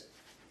 treatment for this.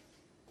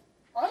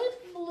 I'm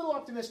a little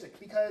optimistic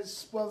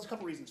because, there's a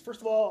couple reasons.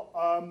 First of all,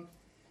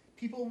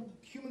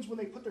 humans, when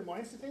they put their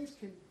minds to things,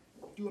 can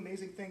do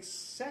amazing things.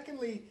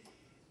 Secondly,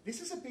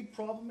 this is a big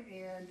problem,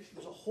 and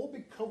there's a whole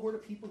big cohort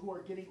of people who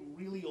are getting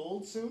really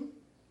old soon.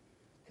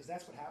 because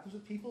that's what happens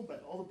with people.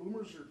 But all the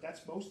boomers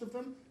that's most of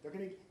them.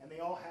 And they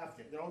all have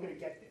this. They're all gonna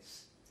get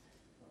this.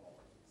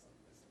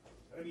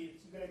 I mean,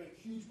 you're gonna have a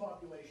huge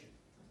population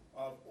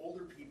of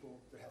older people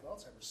that have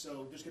Alzheimer's.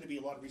 So there's gonna be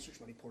a lot of research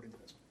money poured into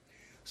this.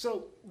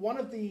 So one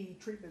of the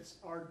treatments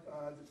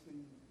that's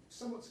been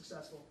somewhat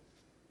successful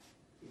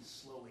is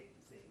slowing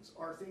things,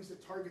 are things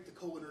that target the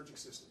cholinergic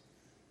system.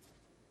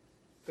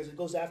 Because it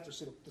goes after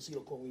the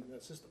acetylcholine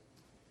system.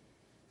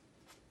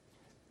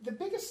 The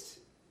biggest,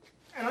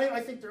 and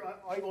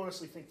I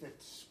honestly think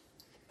that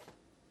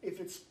if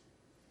it's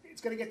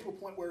going to get to a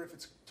point where if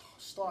it's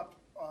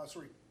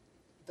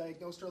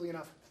diagnosed early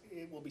enough,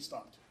 it will be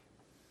stopped.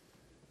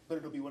 But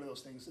it'll be one of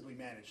those things that we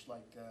manage,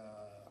 like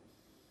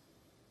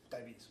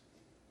diabetes,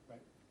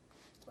 right?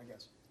 That's my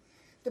guess.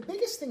 The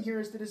biggest thing here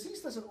is the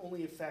disease doesn't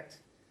only affect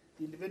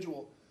the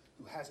individual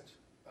who has it.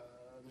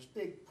 There's a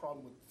big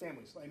problem with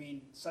families. I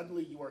mean,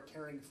 suddenly you are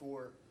caring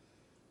for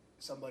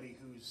somebody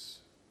who's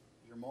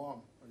your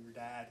mom or your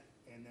dad,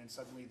 and then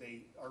suddenly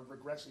they are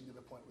regressing to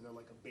the point where they're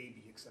like a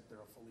baby, except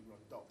they're a fully grown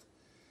adult.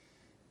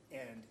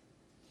 And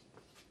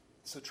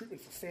so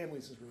treatment for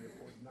families is really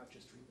important, not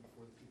just treatment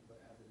for the people that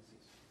have the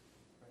disease,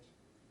 right?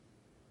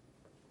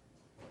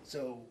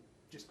 So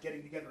just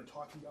getting together and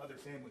talking to other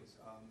families,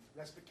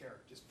 respite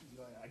care, just,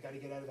 I got to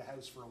get out of the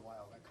house for a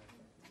while, that kind of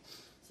thing.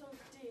 So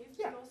Dave,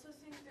 Yeah. do you also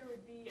think there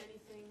would be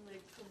anything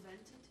like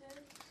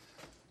preventative?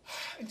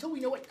 Until we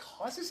know what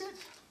causes it,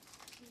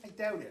 I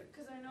doubt it.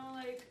 Because I know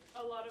like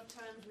a lot of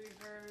times we've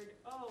heard,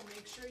 oh,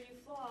 make sure you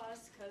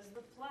floss because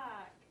the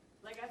plaque.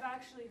 Like I've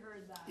actually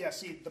heard that. Yeah,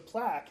 see, the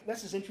plaque,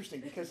 this is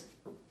interesting because,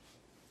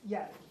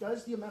 yeah,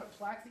 does the amount of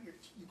plaque that you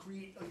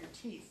create on your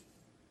teeth,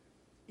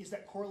 is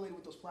that correlated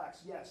with those plaques?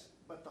 Yes,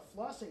 but the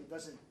flossing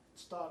doesn't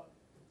stop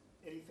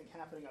anything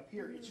happening up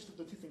here. It's just that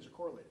the two things are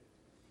correlated.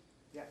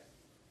 Yeah.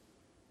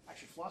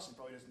 Actually, flossing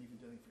probably doesn't even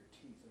do anything for your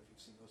teeth, if you've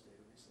seen those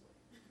data recently.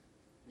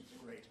 It's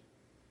great.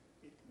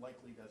 It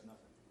likely does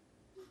nothing.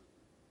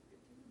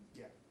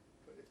 Yeah,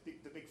 but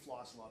the big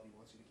floss lobby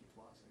wants you to keep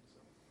flossing.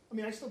 So, I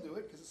mean, I still do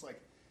it because it's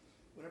like,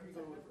 whenever you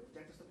go to a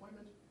dentist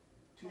appointment,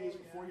 2 days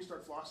before you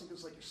start flossing,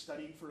 it's like you're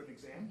studying for an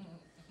exam,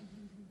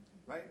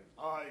 right?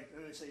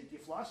 And they say, do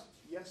you floss?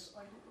 Yes,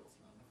 I do. It's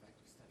not an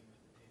effective study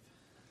method,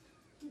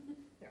 Dave.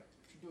 Yeah,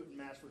 if you do it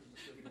in mass versus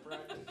distributed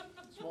practice,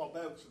 small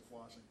bouts of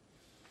flossing.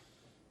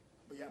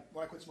 But yeah,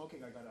 when I quit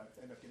smoking, I ended up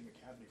getting a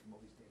cavity from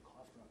all these damn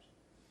cough drops.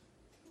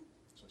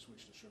 So I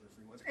switched to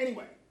sugar-free ones.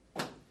 Anyway,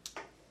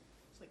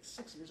 it's like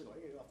 6 years ago.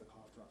 I get off the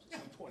cough drops at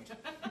some point.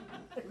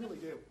 I really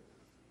do.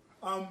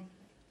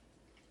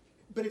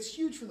 But it's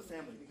huge for the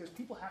family because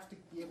people have to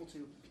be able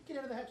to get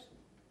out of the house,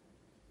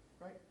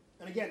 right?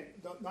 And again,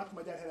 not that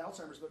my dad had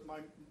Alzheimer's, but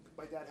my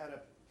dad had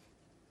a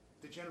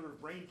degenerative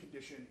brain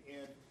condition,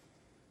 and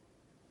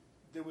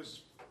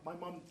my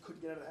mom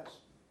couldn't get out of the house.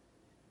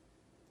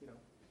 You know,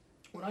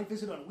 when I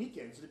visit on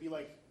weekends, it'd be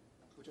like,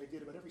 which I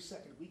did about every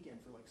second weekend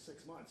for like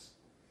 6 months.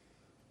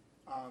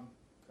 Got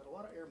a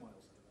lot of air miles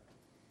out of that.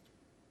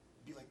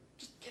 It'd be like,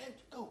 just get out,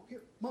 go,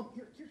 here, Mom,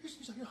 here's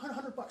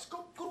 $100.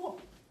 Go to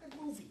a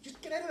movie, just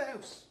get out of the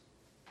house.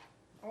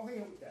 I'll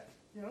hang out with Dad,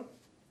 you know?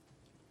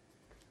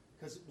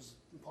 Because it was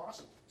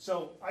impossible.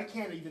 So I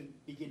can't even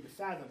begin to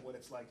fathom what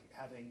it's like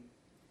having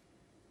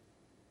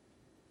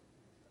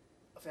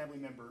a family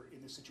member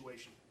in this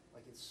situation.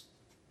 Like it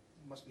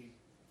must be,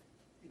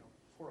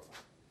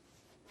 horrifying.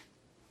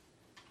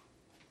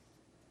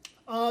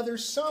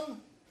 There's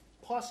some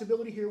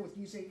possibility here with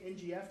using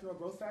NGF, neural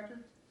growth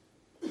factor,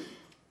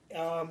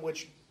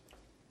 which,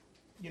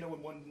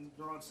 when one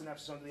neuron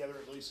synapses onto the other,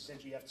 it releases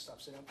NGF to stop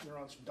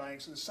neurons from dying.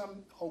 So there's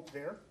some hope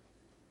there.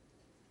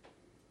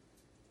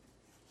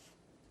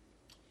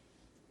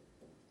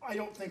 I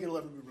don't think it'll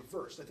ever be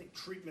reversed. I think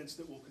treatments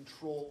that will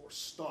control or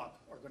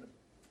stop are going to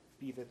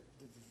be the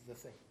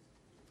thing.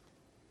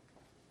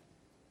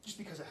 Just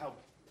because of how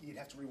you'd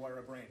have to rewire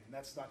a brain, and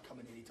that's not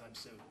coming anytime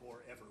soon,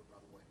 or ever,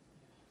 probably.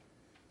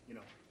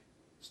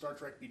 Star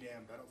Trek be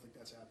damned, I don't think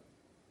that's happening.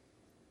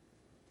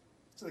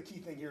 So the key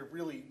thing here,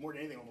 really, more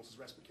than anything almost, is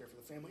respite care for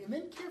the family, and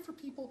then care for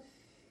people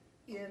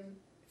in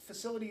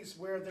facilities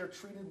where they're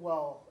treated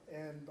well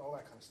and all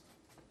that kind of stuff.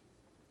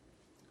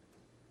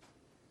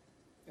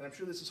 And I'm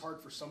sure this is hard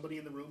for somebody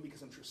in the room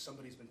because I'm sure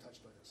somebody's been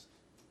touched by this.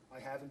 I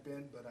haven't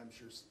been, but I'm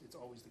sure it's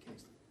always the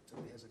case that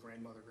somebody has a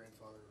grandmother,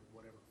 grandfather, or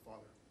whatever,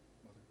 father,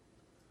 mother.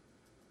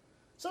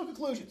 So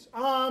conclusions.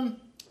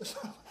 There's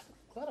a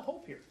lot of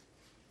hope here.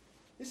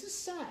 This is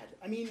sad.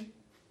 I mean,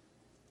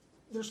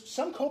 there's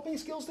some coping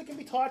skills that can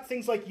be taught,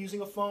 things like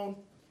using a phone,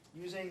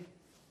 using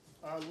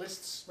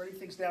lists, writing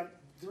things down.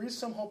 There is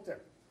some hope there.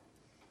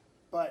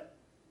 But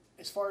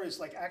as far as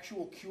like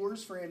actual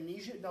cures for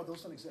amnesia, no,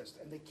 those don't exist.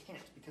 And they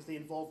can't because they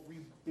involve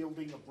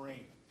rebuilding a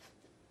brain.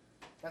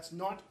 That's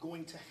not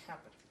going to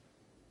happen.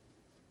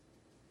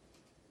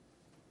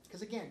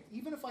 Because again,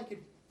 even if I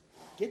could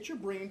get your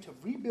brain to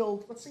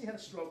rebuild, let's say you had a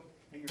stroke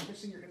and you're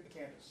missing your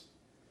hippocampus.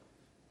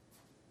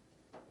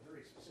 A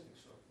very specific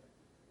stroke,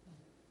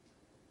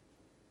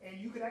 right?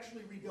 And you could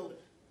actually rebuild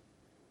it.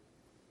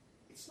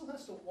 It still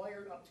has to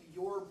wire up to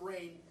your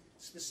brain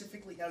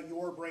specifically how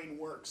your brain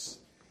works.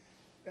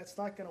 That's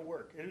not going to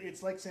work.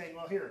 It's like saying,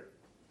 well, here,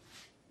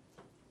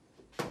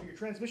 your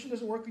transmission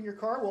doesn't work in your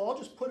car. Well, I'll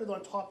just put it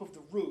on top of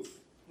the roof.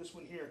 This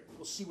one here.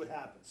 We'll see what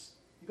happens.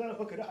 You got to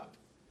hook it up.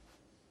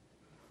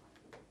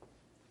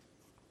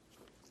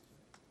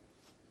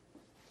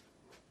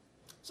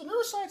 So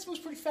neuroscience moves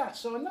pretty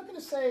fast. So I'm not going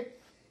to say,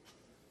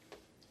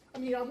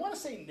 I want to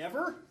say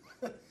never,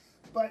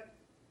 but,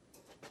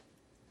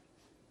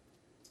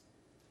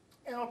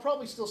 and I'll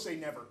probably still say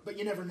never, but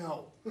you never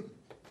know.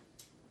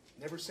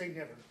 Never say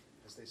never,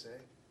 as they say.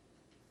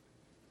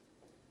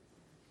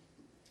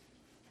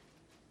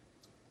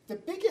 The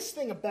biggest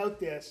thing about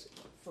this,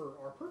 for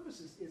our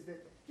purposes, is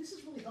that this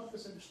has really helped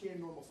us understand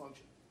normal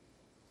function.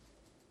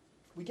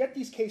 We get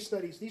these case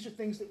studies. These are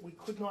things that we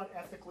could not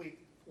ethically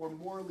or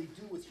morally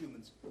do with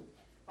humans.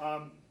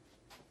 And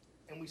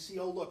we see,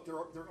 oh, look,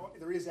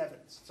 there is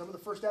evidence. Some of the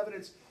first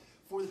evidence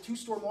for the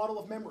two-store model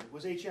of memory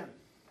was HM.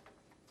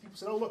 People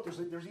said, oh, look, there's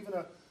even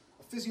a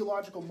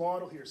physiological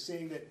model here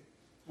saying that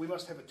we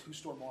must have a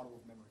two-store model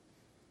of memory.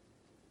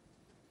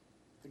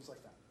 Things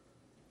like that.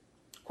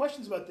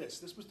 Questions about this?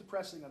 This was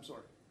depressing, I'm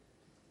sorry.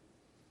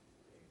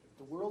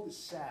 The world is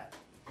sad.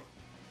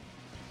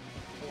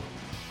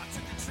 I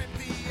took a trip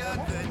the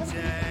other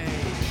day.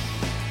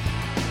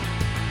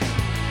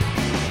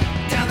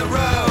 Down the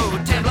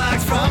road, 10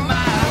 blocks from my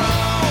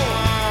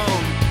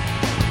home.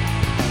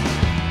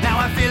 Now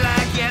I feel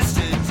like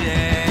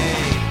yesterday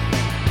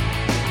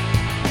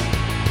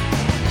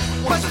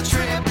was a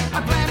trip.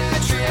 I planned a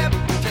trip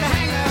to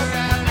hang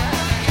around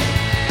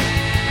again.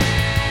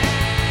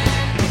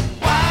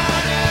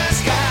 What a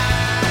sky,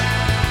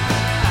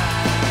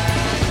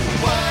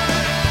 what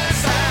a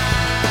sight,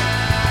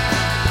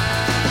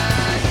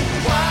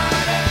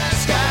 what a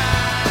sky,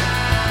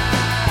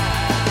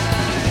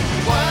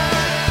 what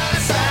a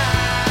sight.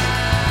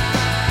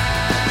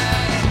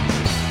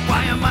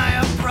 Why am I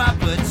a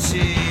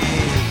property?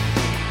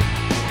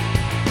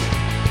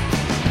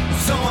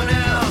 Someone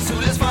else who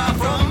lives far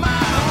from my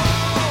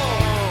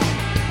home.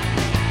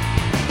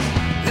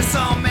 This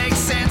all makes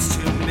sense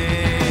to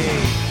me.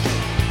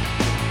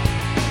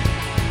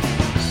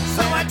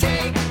 So I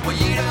take what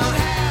you don't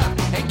have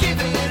and give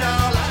it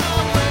all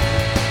away.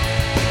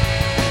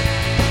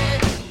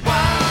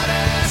 What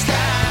a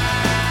sky,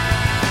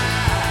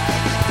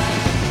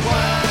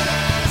 what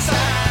a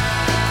sight,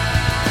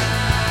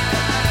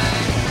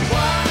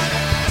 what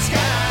a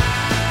sky,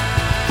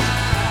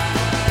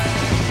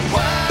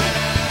 what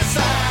a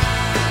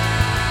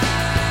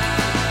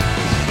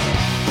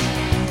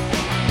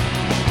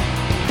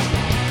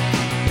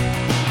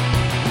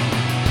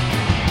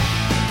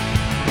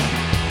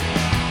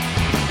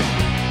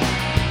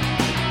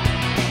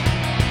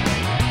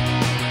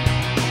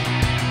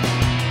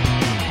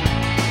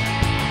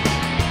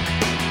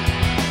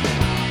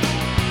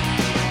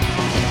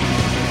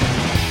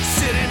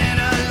sitting in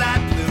a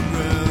light blue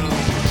room.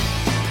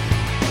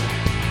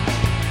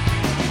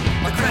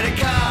 My credit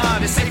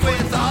card is safe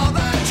with all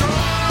the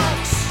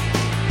drunks.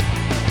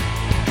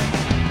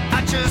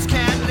 I just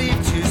can't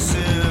leave too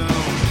soon.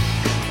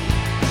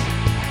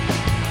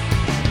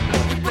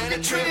 We plan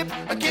a trip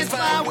against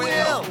my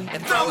will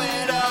and throw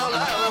it all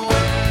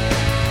away.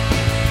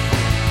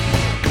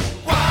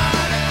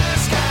 What a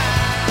sky,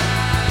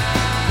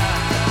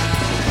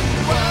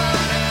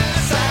 what a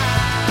sight,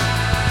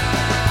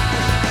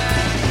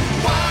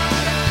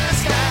 what a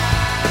sky,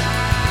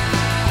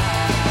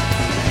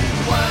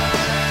 what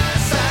a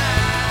sight.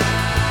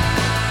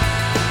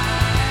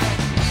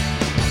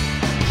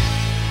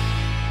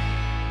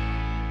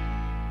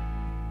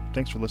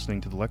 Thanks for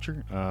listening to the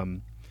lecture.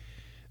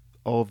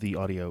 All of the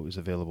audio is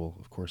available,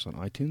 of course, on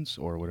iTunes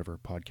or whatever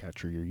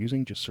podcatcher you're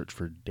using. Just search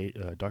for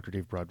Dr.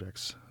 Dave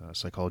Brodbeck's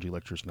Psychology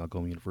Lectures from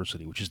Algoma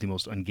University, which is the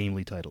most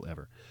ungainly title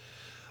ever.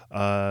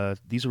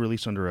 These are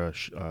released under a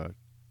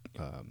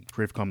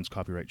Creative Commons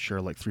copyright share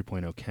like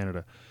 3.0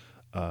 Canada.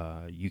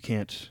 You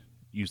can't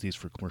use these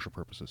for commercial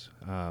purposes.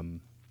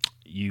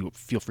 You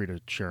feel free to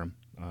share them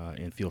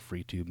and feel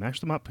free to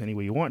mash them up any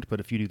way you want, but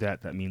if you do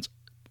that, that means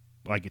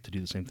I get to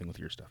do the same thing with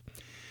your stuff.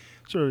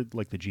 Sort of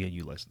like the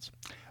GNU license.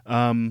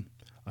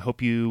 I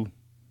hope you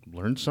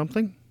learned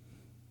something,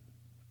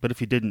 but if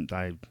you didn't,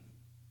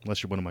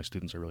 unless you're one of my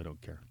students, I really don't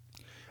care.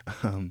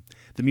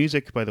 The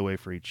music, by the way,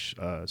 for each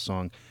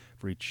song,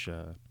 for each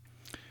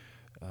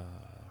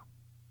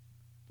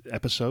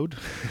episode,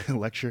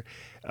 lecture,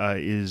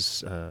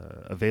 is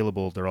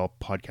available. They're all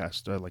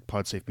podcast, like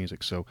PodSafe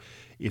music. So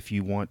if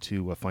you want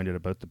to find out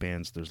about the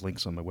bands, there's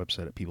links on my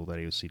website at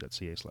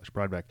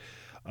people.aoc.ca/Brodbeck.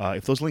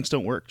 If those links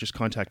don't work, just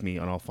contact me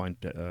and I'll find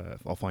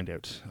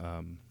out.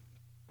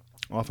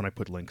 Often I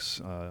put links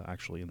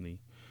actually in the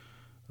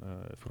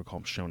if we call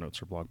them show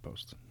notes or blog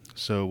posts.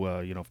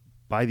 So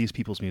buy these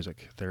people's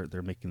music.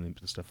 They're making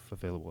the stuff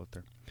available out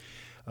there.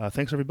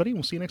 Thanks everybody.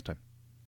 We'll see you next time.